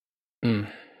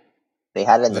 They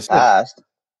had it in the past.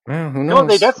 Well, who knows? No,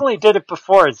 they definitely did it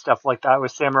before and stuff like that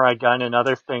with Samurai Gun and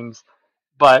other things,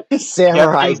 but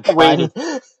Samurai Gun.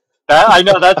 I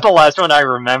know that's the last one I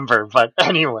remember, but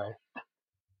anyway.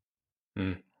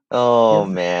 Oh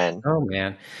man. Oh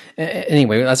man.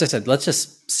 Anyway, as I said, let's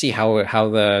just see how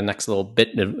the next little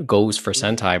bit goes for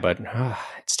Sentai, but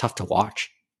it's tough to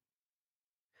watch.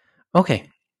 Okay.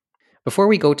 Before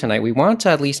we go tonight, we want to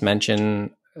at least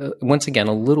mention once again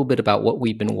a little bit about what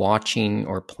we've been watching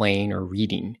or playing or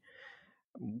reading.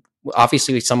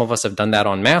 Obviously, some of us have done that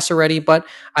en masse already, but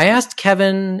I asked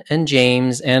Kevin and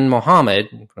James and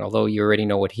Mohammed, although you already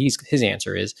know what his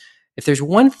answer is, if there's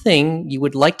one thing you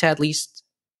would like to at least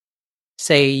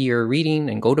say you're reading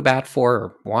and go to bat for,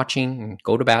 or watching and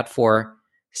go to bat for,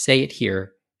 say it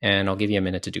here, and I'll give you a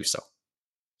minute to do so.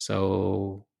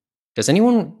 So, does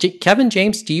anyone, Kevin,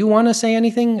 James, do you want to say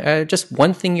anything? Just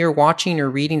one thing you're watching or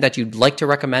reading that you'd like to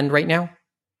recommend right now?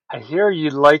 I hear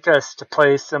you'd like us to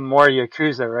play some more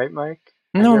Yakuza, right, Mike?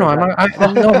 No, my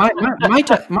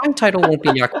title won't be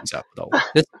Yakuza, though.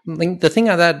 The thing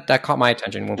that caught my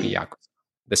attention won't be Yakuza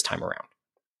this time around.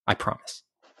 I promise.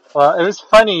 Well, it was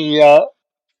funny.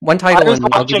 One title. I was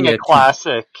watching a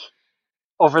classic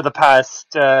over the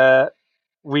past few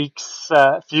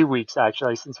weeks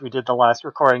actually, since we did the last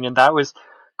recording, and that was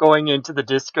going into the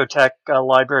Discotheque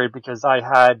library because I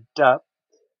had the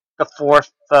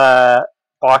fourth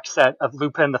box set of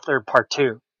Lupin the Third Part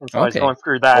 2. And so I was going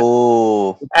through that.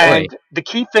 Oh, and the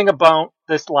key thing about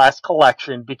this last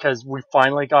collection, because we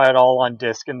finally got it all on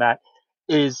disc and that,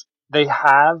 is they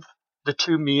have the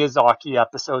 2 Miyazaki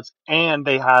episodes and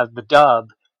they have the dub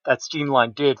that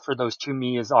Streamline did for those 2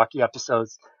 Miyazaki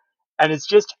episodes. And it's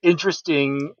just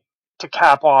interesting to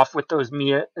cap off with those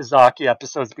Miyazaki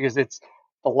episodes because it's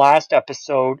the last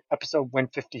episode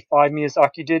 155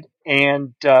 Miyazaki did,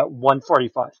 and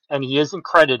 145. And he isn't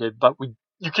credited, but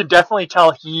you can definitely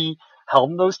tell he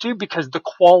helmed those two because the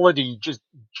quality just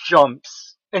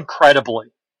jumps incredibly.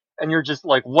 And you're just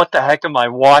like, what the heck am I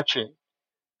watching?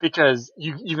 Because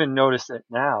you even notice it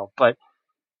now. But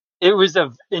it was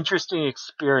an interesting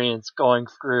experience going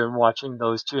through and watching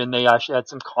those two, and they actually had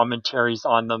some commentaries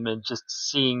on them and just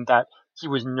seeing that he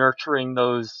was nurturing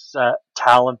those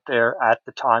talent there at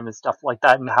the time and stuff like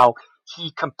that, and how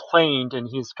he complained, and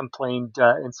he's complained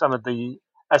in some of the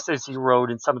essays he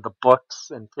wrote in some of the books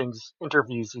and things,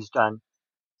 interviews he's done,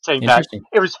 saying that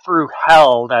it was through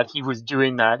hell that he was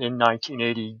doing that in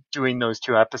 1980, doing those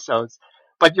 2 episodes.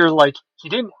 But you're like, he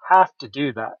didn't have to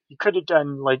do that. He could have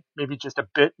done like maybe just a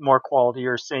bit more quality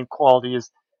or same quality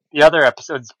as the other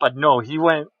episodes. But no, he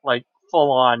went like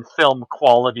full on film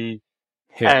quality.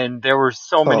 Yeah. And there were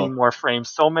so many more frames,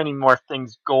 so many more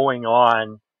things going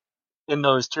on in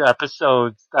those 2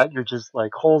 episodes that you're just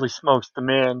like, holy smokes, the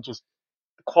man just,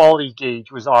 the quality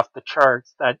gauge was off the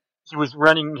charts, that he was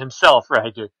running himself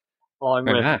ragged along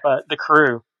with the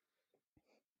crew.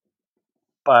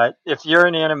 But if you're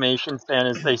an animation fan,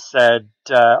 as they said,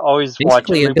 always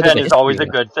watching Lupin is always a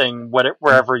good thing,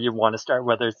 wherever you want to start,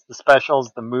 whether it's the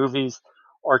specials, the movies,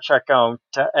 or check out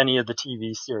any of the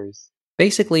TV series.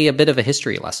 Basically a bit of a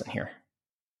history lesson here.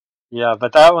 Yeah,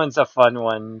 but that one's a fun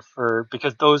one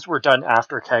because those were done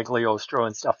after Cagliostro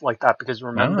and stuff like that. Because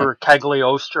remember,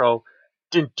 Cagliostro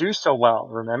didn't do so well,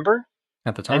 remember?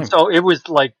 At the time. And so it was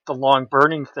like the long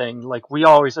burning thing. Like we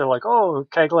always are like, oh,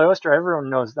 Cagliostro,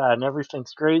 everyone knows that and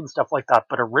everything's great and stuff like that.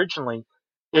 But originally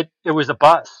it was a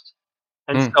bust.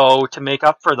 And so to make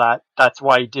up for that, that's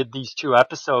why he did these 2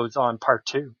 episodes on Part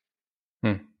 2.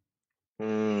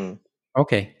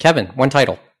 Okay, Kevin, one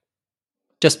title.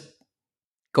 Just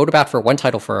go to bat for one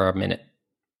title for a minute.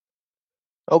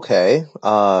 Okay.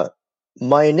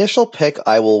 My initial pick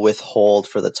I will withhold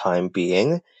for the time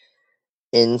being.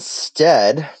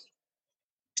 Instead,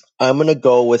 I'm going to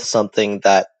go with something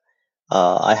that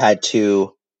I had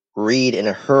to read in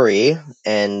a hurry,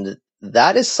 and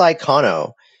that is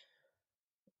Saikano.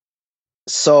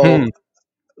 So,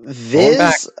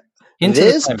 Viz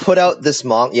put out this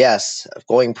manga, yes,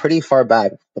 going pretty far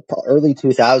back, early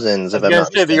 2000s. I was going to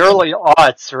say the early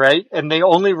aughts, right? And they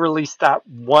only released that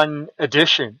one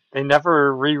edition. They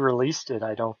never re-released it,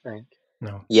 I don't think.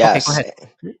 No. Yes. Okay,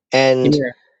 go ahead. And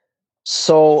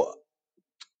so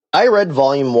I read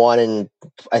volume 1 and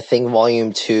I think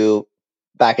volume 2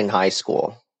 back in high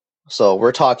school. So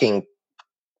we're talking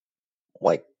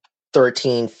like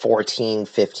 13, 14,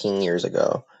 15 years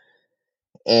ago.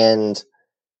 And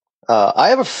I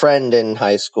have a friend in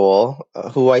high school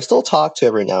who I still talk to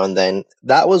every now and then.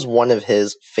 That was one of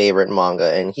his favorite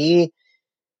manga, and he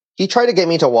tried to get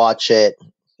me to watch it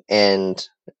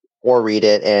or read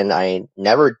it, and I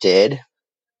never did.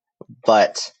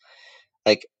 But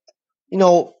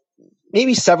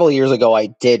maybe several years ago I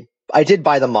did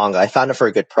buy the manga. I found it for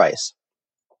a good price.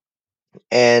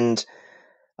 And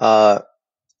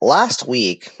last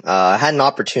week I had an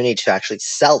opportunity to actually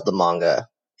sell the manga.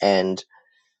 and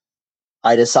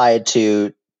I decided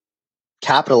to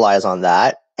capitalize on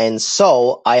that. And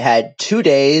so I had 2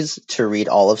 days to read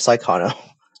all of Saikano.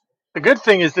 The good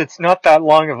thing is it's not that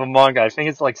long of a manga. I think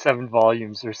it's like 7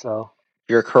 volumes or so.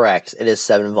 You're correct. It is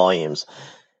 7 volumes.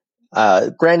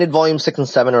 Granted, volumes 6 and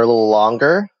 7 are a little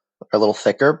longer, or a little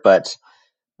thicker, but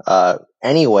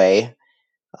anyway,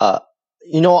 part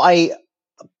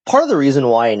of the reason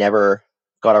why I never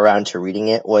got around to reading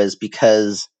it was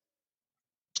because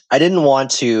I didn't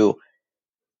want to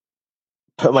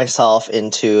put myself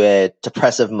into a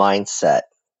depressive mindset.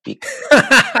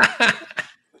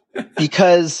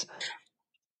 Because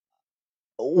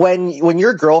when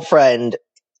your girlfriend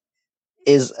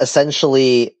is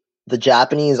essentially the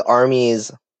Japanese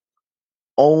army's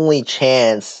only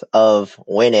chance of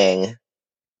winning.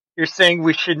 You're saying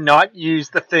we should not use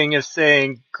the thing of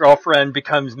saying girlfriend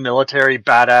becomes military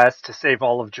badass to save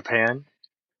all of Japan?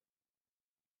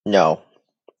 No.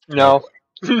 No.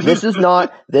 This is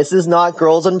not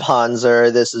Girls in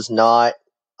Panzer. This is not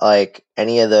like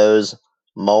any of those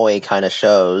moe kind of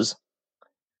shows.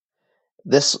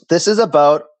 This is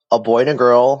about a boy and a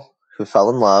girl who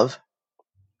fell in love,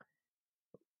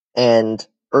 and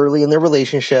early in their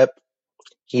relationship,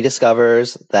 he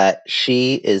discovers that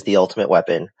she is the ultimate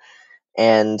weapon.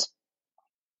 And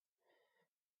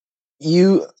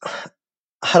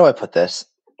how do I put this?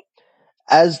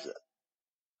 As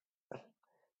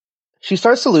she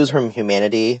starts to lose her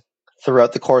humanity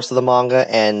throughout the course of the manga,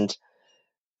 and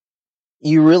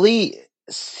you really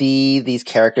see these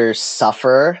characters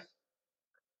suffer,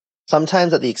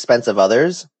 sometimes at the expense of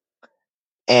others.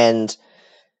 And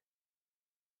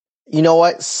you know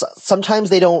what? Sometimes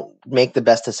they don't make the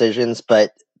best decisions,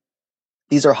 but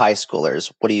these are high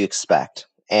schoolers. What do you expect?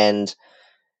 And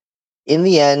in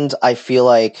the end, I feel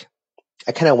like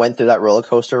I kind of went through that roller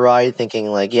coaster ride thinking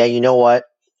like, yeah, you know what?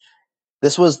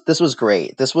 This was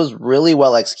great. This was really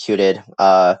well executed.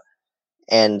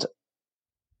 And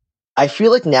I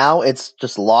feel like now it's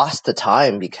just lost to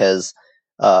time because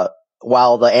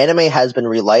while the anime has been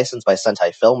relicensed by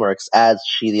Sentai Filmworks as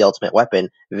She the Ultimate Weapon,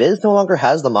 Viz no longer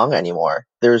has the manga anymore.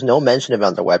 There is no mention of it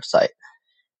on their website.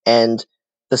 And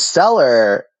the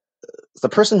seller, the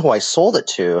person who I sold it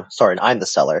to, sorry, I'm the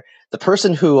seller, the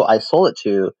person who I sold it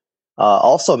to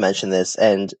also mentioned this,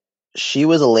 and she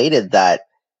was elated that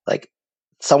like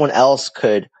someone else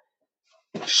could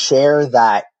share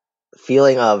that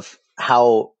feeling of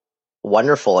how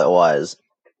wonderful it was.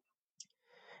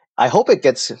 I hope it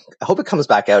comes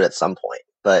back out at some point,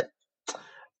 but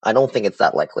I don't think it's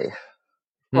that likely.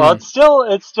 Well, it's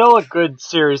still a good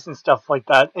series and stuff like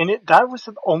that, and that was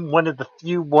one of the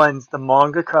few ones the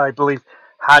mangaka, I believe,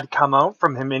 had come out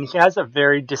from him, and he has a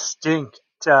very distinct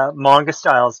manga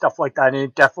style and stuff like that, and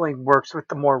it definitely works with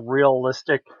the more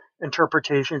realistic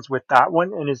interpretations with that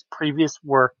one and his previous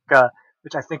work,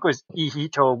 which I think was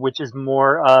Ihito, which is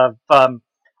more of a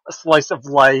slice of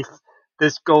life,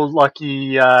 this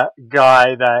go-lucky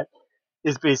guy that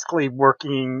is basically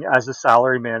working as a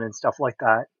salaryman and stuff like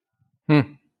that.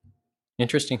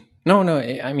 Interesting. No,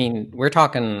 I mean, we're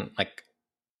talking like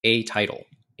a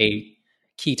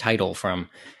key title from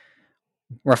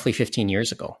roughly 15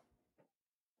 years ago.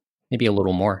 Maybe a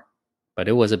little more, but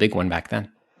it was a big one back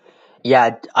then.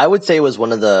 Yeah, I would say it was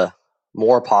one of the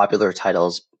more popular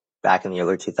titles back in the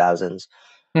early 2000s.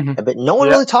 Mm-hmm. But no one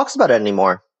really talks about it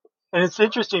anymore. And it's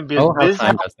interesting because Viz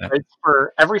has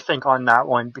for everything on that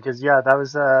one because, that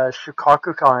was a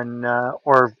Shukaku-kan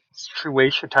or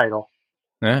Shueisha title.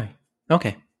 Yeah.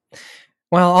 Okay.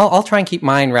 Well, I'll try and keep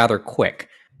mine rather quick.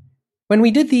 When we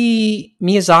did the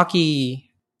Miyazaki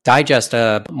Digest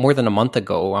more than a month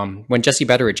ago, when Jesse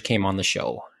Betteridge came on the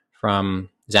show from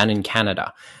Zanin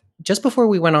Canada, just before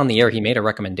we went on the air, he made a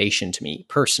recommendation to me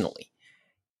personally.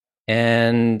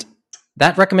 And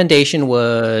that recommendation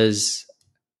was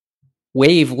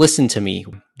Wave Listen to Me,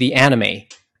 the anime,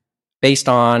 based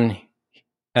on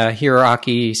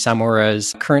Hiroaki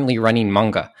Samura's currently running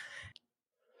manga.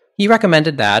 He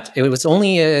recommended that. It was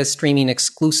only streaming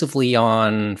exclusively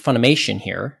on Funimation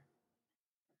here.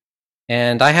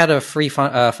 And I had a free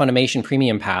Funimation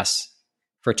Premium Pass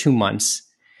for 2 months.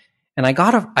 And I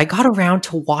got around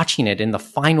to watching it in the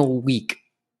final week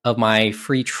of my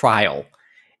free trial.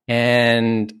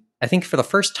 And I think for the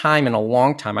first time in a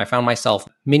long time, I found myself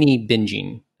mini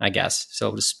binging, I guess,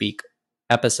 so to speak,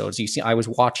 episodes. You see, I was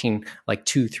watching like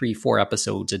 2, 3, 4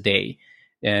 episodes a day.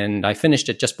 And I finished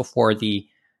it just before the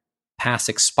pass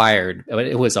expired.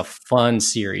 It was a fun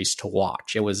series to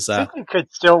watch. It was. I think you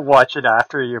could still watch it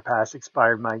after your pass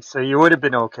expired, Mike. So you would have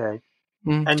been okay.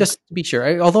 And just to be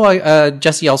sure. Although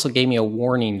Jesse also gave me a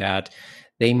warning that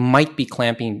they might be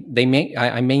clamping.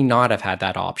 I may not have had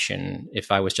that option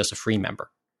if I was just a free member.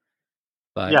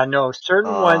 But Yeah, no,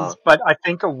 certain ones, but I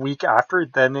think a week after,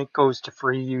 then it goes to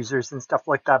free users and stuff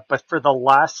like that. But for the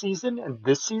last season and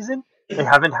this season, they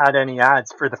haven't had any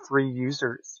ads for the free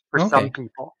users for some okay,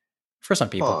 people. for some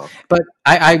people. Huh. But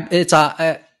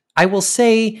I will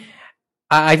say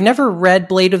I've never read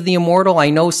Blade of the Immortal.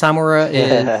 I know Samura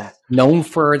is known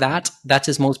for that. That's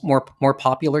his more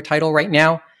popular title right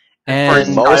now. And for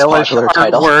his Most stylish popular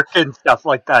title. artwork and stuff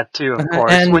like that too, of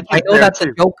course. And Which I is know there that's a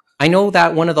too. joke. I know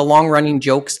that one of the long-running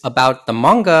jokes about the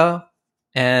manga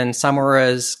and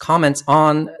Samura's comments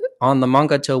on the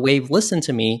manga to Wave Listen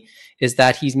to Me is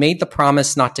that he's made the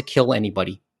promise not to kill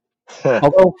anybody.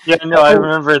 Although, Yeah, no, I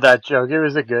remember that joke. It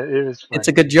was funny. it's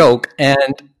a good joke,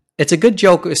 and it's a good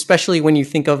joke, especially when you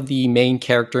think of the main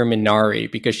character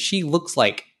Minari, because she looks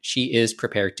like she is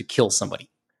prepared to kill somebody.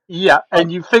 Yeah,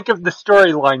 and you think of the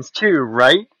storylines too,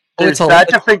 right? Oh, There's it's that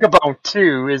to think about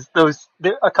too. Is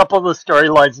a couple of the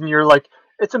storylines, and you're like,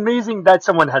 it's amazing that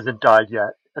someone hasn't died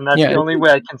yet, and that's Yeah, the only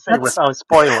way I can say that's- without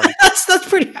spoiling. that's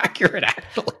pretty accurate,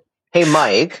 actually. Hey,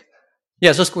 Mike,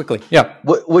 Yeah, just quickly. Yeah.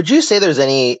 would you say there's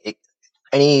any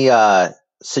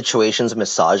situations of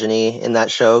misogyny in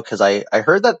that show? Because I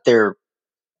heard that there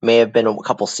may have been a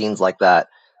couple scenes like that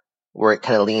where it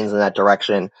kind of leans in that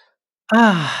direction.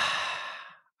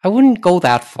 I wouldn't go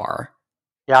that far.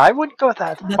 Yeah, I wouldn't go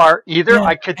that far either. Yeah,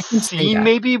 I could I can say see that.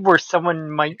 maybe where someone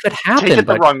might It could happen, take it the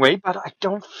but wrong way, but I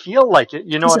don't feel like it.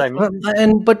 You know what I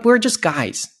mean? But we're just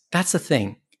guys. That's the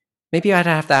thing. Maybe I'd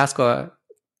have to ask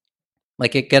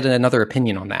get another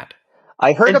opinion on that.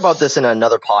 I heard about this in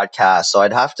another podcast, so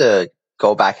I'd have to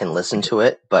go back and listen to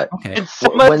it. But Okay.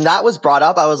 when that was brought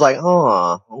up, I was like,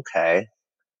 oh, okay.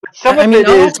 Some I of mean, it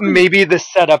is honestly- maybe the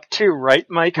setup too, right,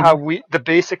 Mike? How the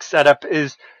basic setup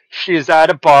is she is at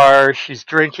a bar, she's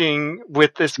drinking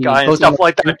with this She guy and goes stuff on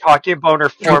like that, talking about her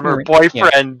former rant,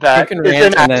 boyfriend that Drinking is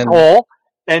rant an and then- asshole,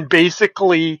 and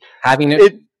basically Having It-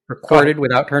 it recorded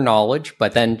without her knowledge,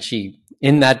 but then she,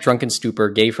 in that drunken stupor,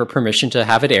 gave her permission to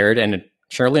have it aired, and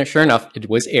sure enough, it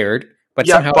was aired, but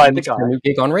Yeah, somehow by it the leads to guy. a new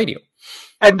gig on radio.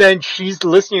 and then she's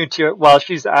listening to it while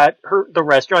she's at the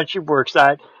restaurant she works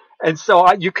at, and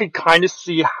so you could kind of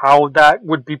see how that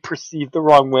would be perceived the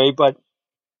wrong way,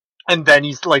 and then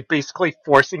he's like basically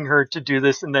forcing her to do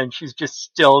this, and then she's just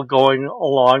still going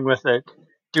along with it,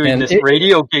 doing And this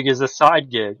radio gig as a side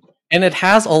gig. And it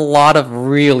has a lot of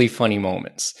really funny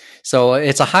moments. So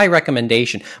it's a high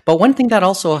recommendation. But one thing that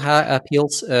also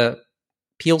appeals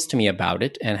to me about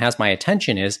it and has my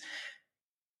attention is,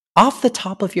 off the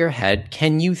top of your head,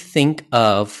 can you think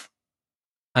of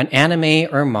an anime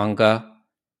or manga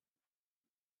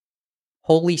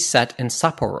wholly set in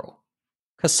Sapporo?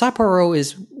 Because Sapporo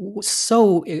is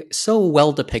so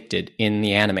well depicted in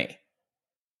the anime.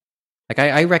 Like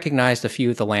I recognized a few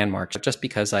of the landmarks just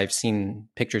because I've seen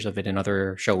pictures of it in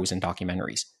other shows and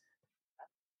documentaries.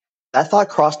 That thought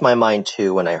crossed my mind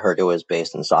too when I heard it was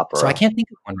based in Sapporo. So I can't think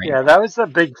of one right Yeah, now. that was a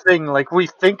big thing. Like we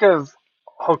think of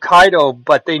Hokkaido,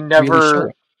 but they never. Really show.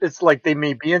 It's like they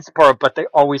may be in Sapporo, but they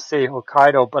always say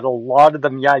Hokkaido. But a lot of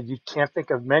them, yeah, you can't think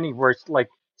of many where it's like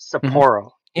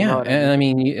Sapporo. You know Yeah, what I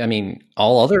mean? and I mean,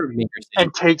 all other major cities.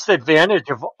 And takes advantage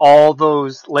of all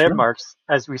those landmarks,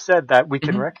 as we said, that we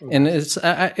can recognize. And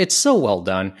it's so well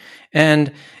done,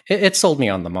 and it sold me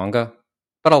on the manga.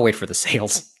 But I'll wait for the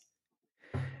sales.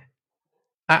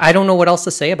 I don't know what else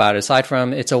to say about it aside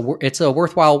from it's a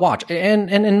worthwhile watch, and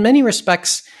in many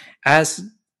respects, as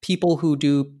people who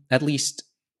do at least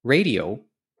radio,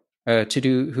 who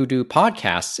do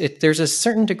podcasts, there's a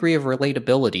certain degree of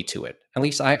relatability to it. At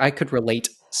least I could relate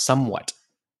somewhat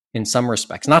in some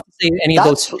respects. Not to say any of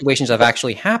those situations have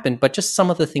actually happened, but just some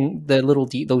of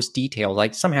those details I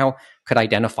somehow could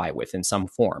identify with in some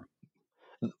form.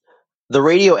 The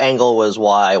radio angle was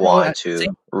why I wanted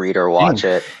to read or watch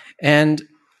it. And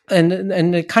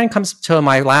it kind of comes to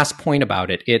my last point about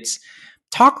it. It's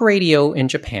talk radio in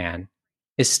Japan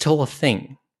is still a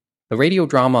thing. The radio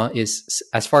drama is,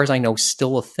 as far as I know,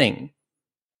 still a thing.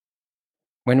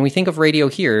 When we think of radio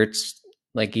here, it's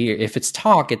like if it's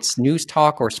talk, it's news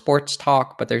talk or sports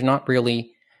talk, but there's not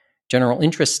really general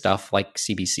interest stuff like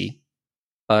CBC.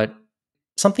 But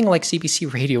something like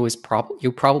CBC radio is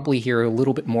you'll probably hear a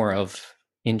little bit more of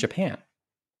in Japan.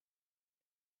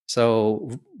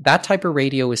 So that type of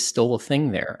radio is still a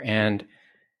thing there. And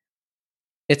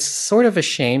it's sort of a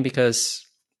shame because,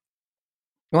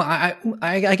 well,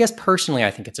 I guess personally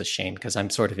I think it's a shame because I'm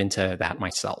sort of into that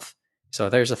myself. So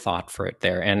there's a thought for it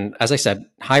there. And as I said,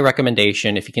 high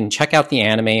recommendation. If you can check out the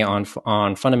anime on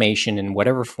Funimation in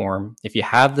whatever form, if you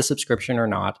have the subscription or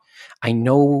not. I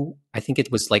think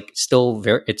it was like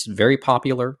it's very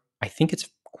popular. I think it's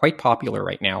quite popular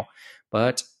right now,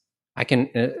 but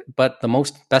but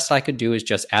the best I could do is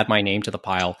just add my name to the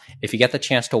pile. If you get the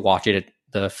chance to watch it,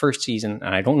 the first season,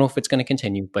 and I don't know if it's going to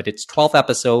continue, but it's 12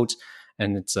 episodes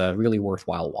and it's a really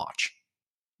worthwhile watch.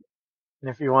 And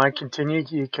if you want to continue,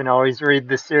 you can always read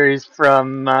the series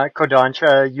from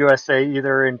Kodansha USA,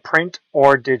 either in print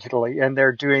or digitally, and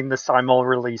they're doing the simul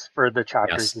release for the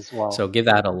chapters as well. So give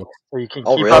that a look. So you can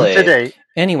keep up to date.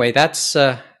 Anyway, that's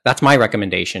my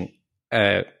recommendation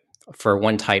for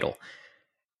one title.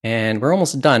 And we're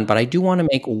almost done, but I do want to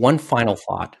make one final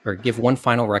thought or give one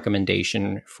final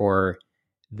recommendation for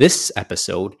this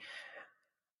episode.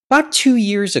 About 2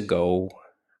 years ago,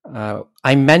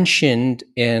 I mentioned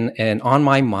in On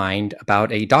My Mind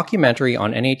about a documentary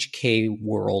on NHK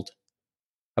World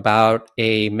about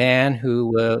a man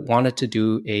who wanted to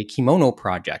do a kimono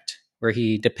project where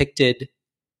he depicted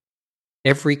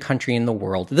every country in the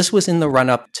world. This was in the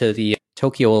run-up to the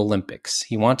Tokyo Olympics.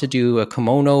 He wanted to do a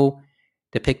kimono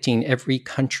depicting every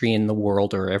country in the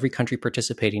world or every country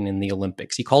participating in the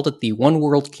Olympics. He called it the One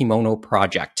World Kimono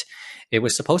Project. It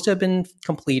was supposed to have been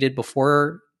completed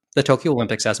before the Tokyo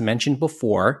Olympics, as mentioned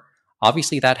before.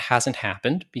 Obviously, that hasn't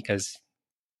happened because,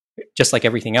 just like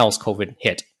everything else, COVID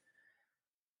hit.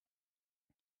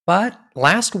 But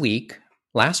last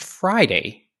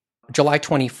Friday, July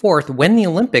 24th, when the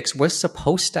Olympics was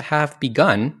supposed to have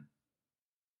begun,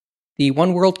 the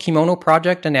One World Kimono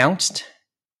Project announced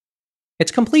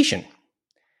its completion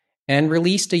and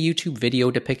released a YouTube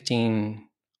video depicting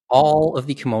all of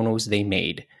the kimonos they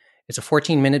made. It's a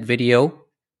 14-minute video.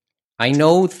 I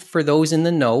know for those in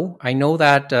the know, I know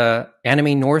that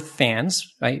Anime North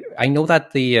fans, I know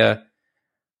that the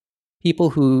people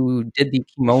who did the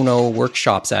kimono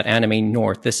workshops at Anime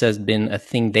North, this has been a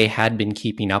thing they had been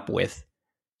keeping up with.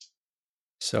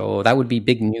 So that would be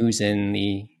big news in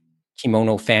the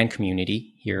kimono fan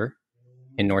community here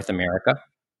in North America.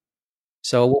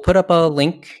 So we'll put up a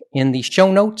link in the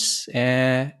show notes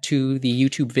to the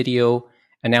YouTube video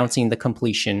announcing the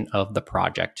completion of the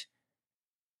project.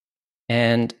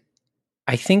 And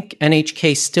I think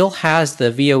NHK still has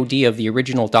the VOD of the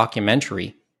original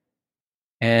documentary.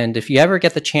 And if you ever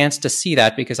get the chance to see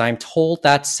that, because I'm told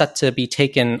that's set to be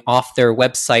taken off their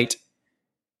website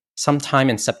sometime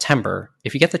in September,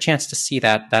 if you get the chance to see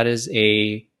that, that is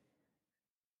a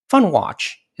fun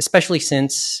watch, especially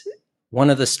since one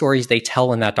of the stories they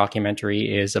tell in that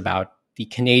documentary is about the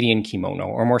Canadian kimono,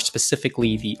 or more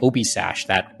specifically, the obi sash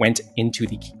that went into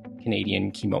the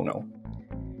Canadian kimono.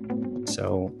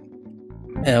 So,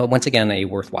 once again, a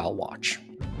worthwhile watch.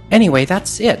 Anyway,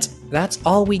 that's it. That's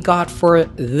all we got for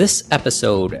this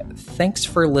episode. Thanks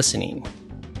for listening.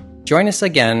 Join us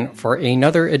again for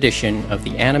another edition of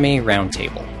the Anime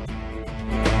Roundtable.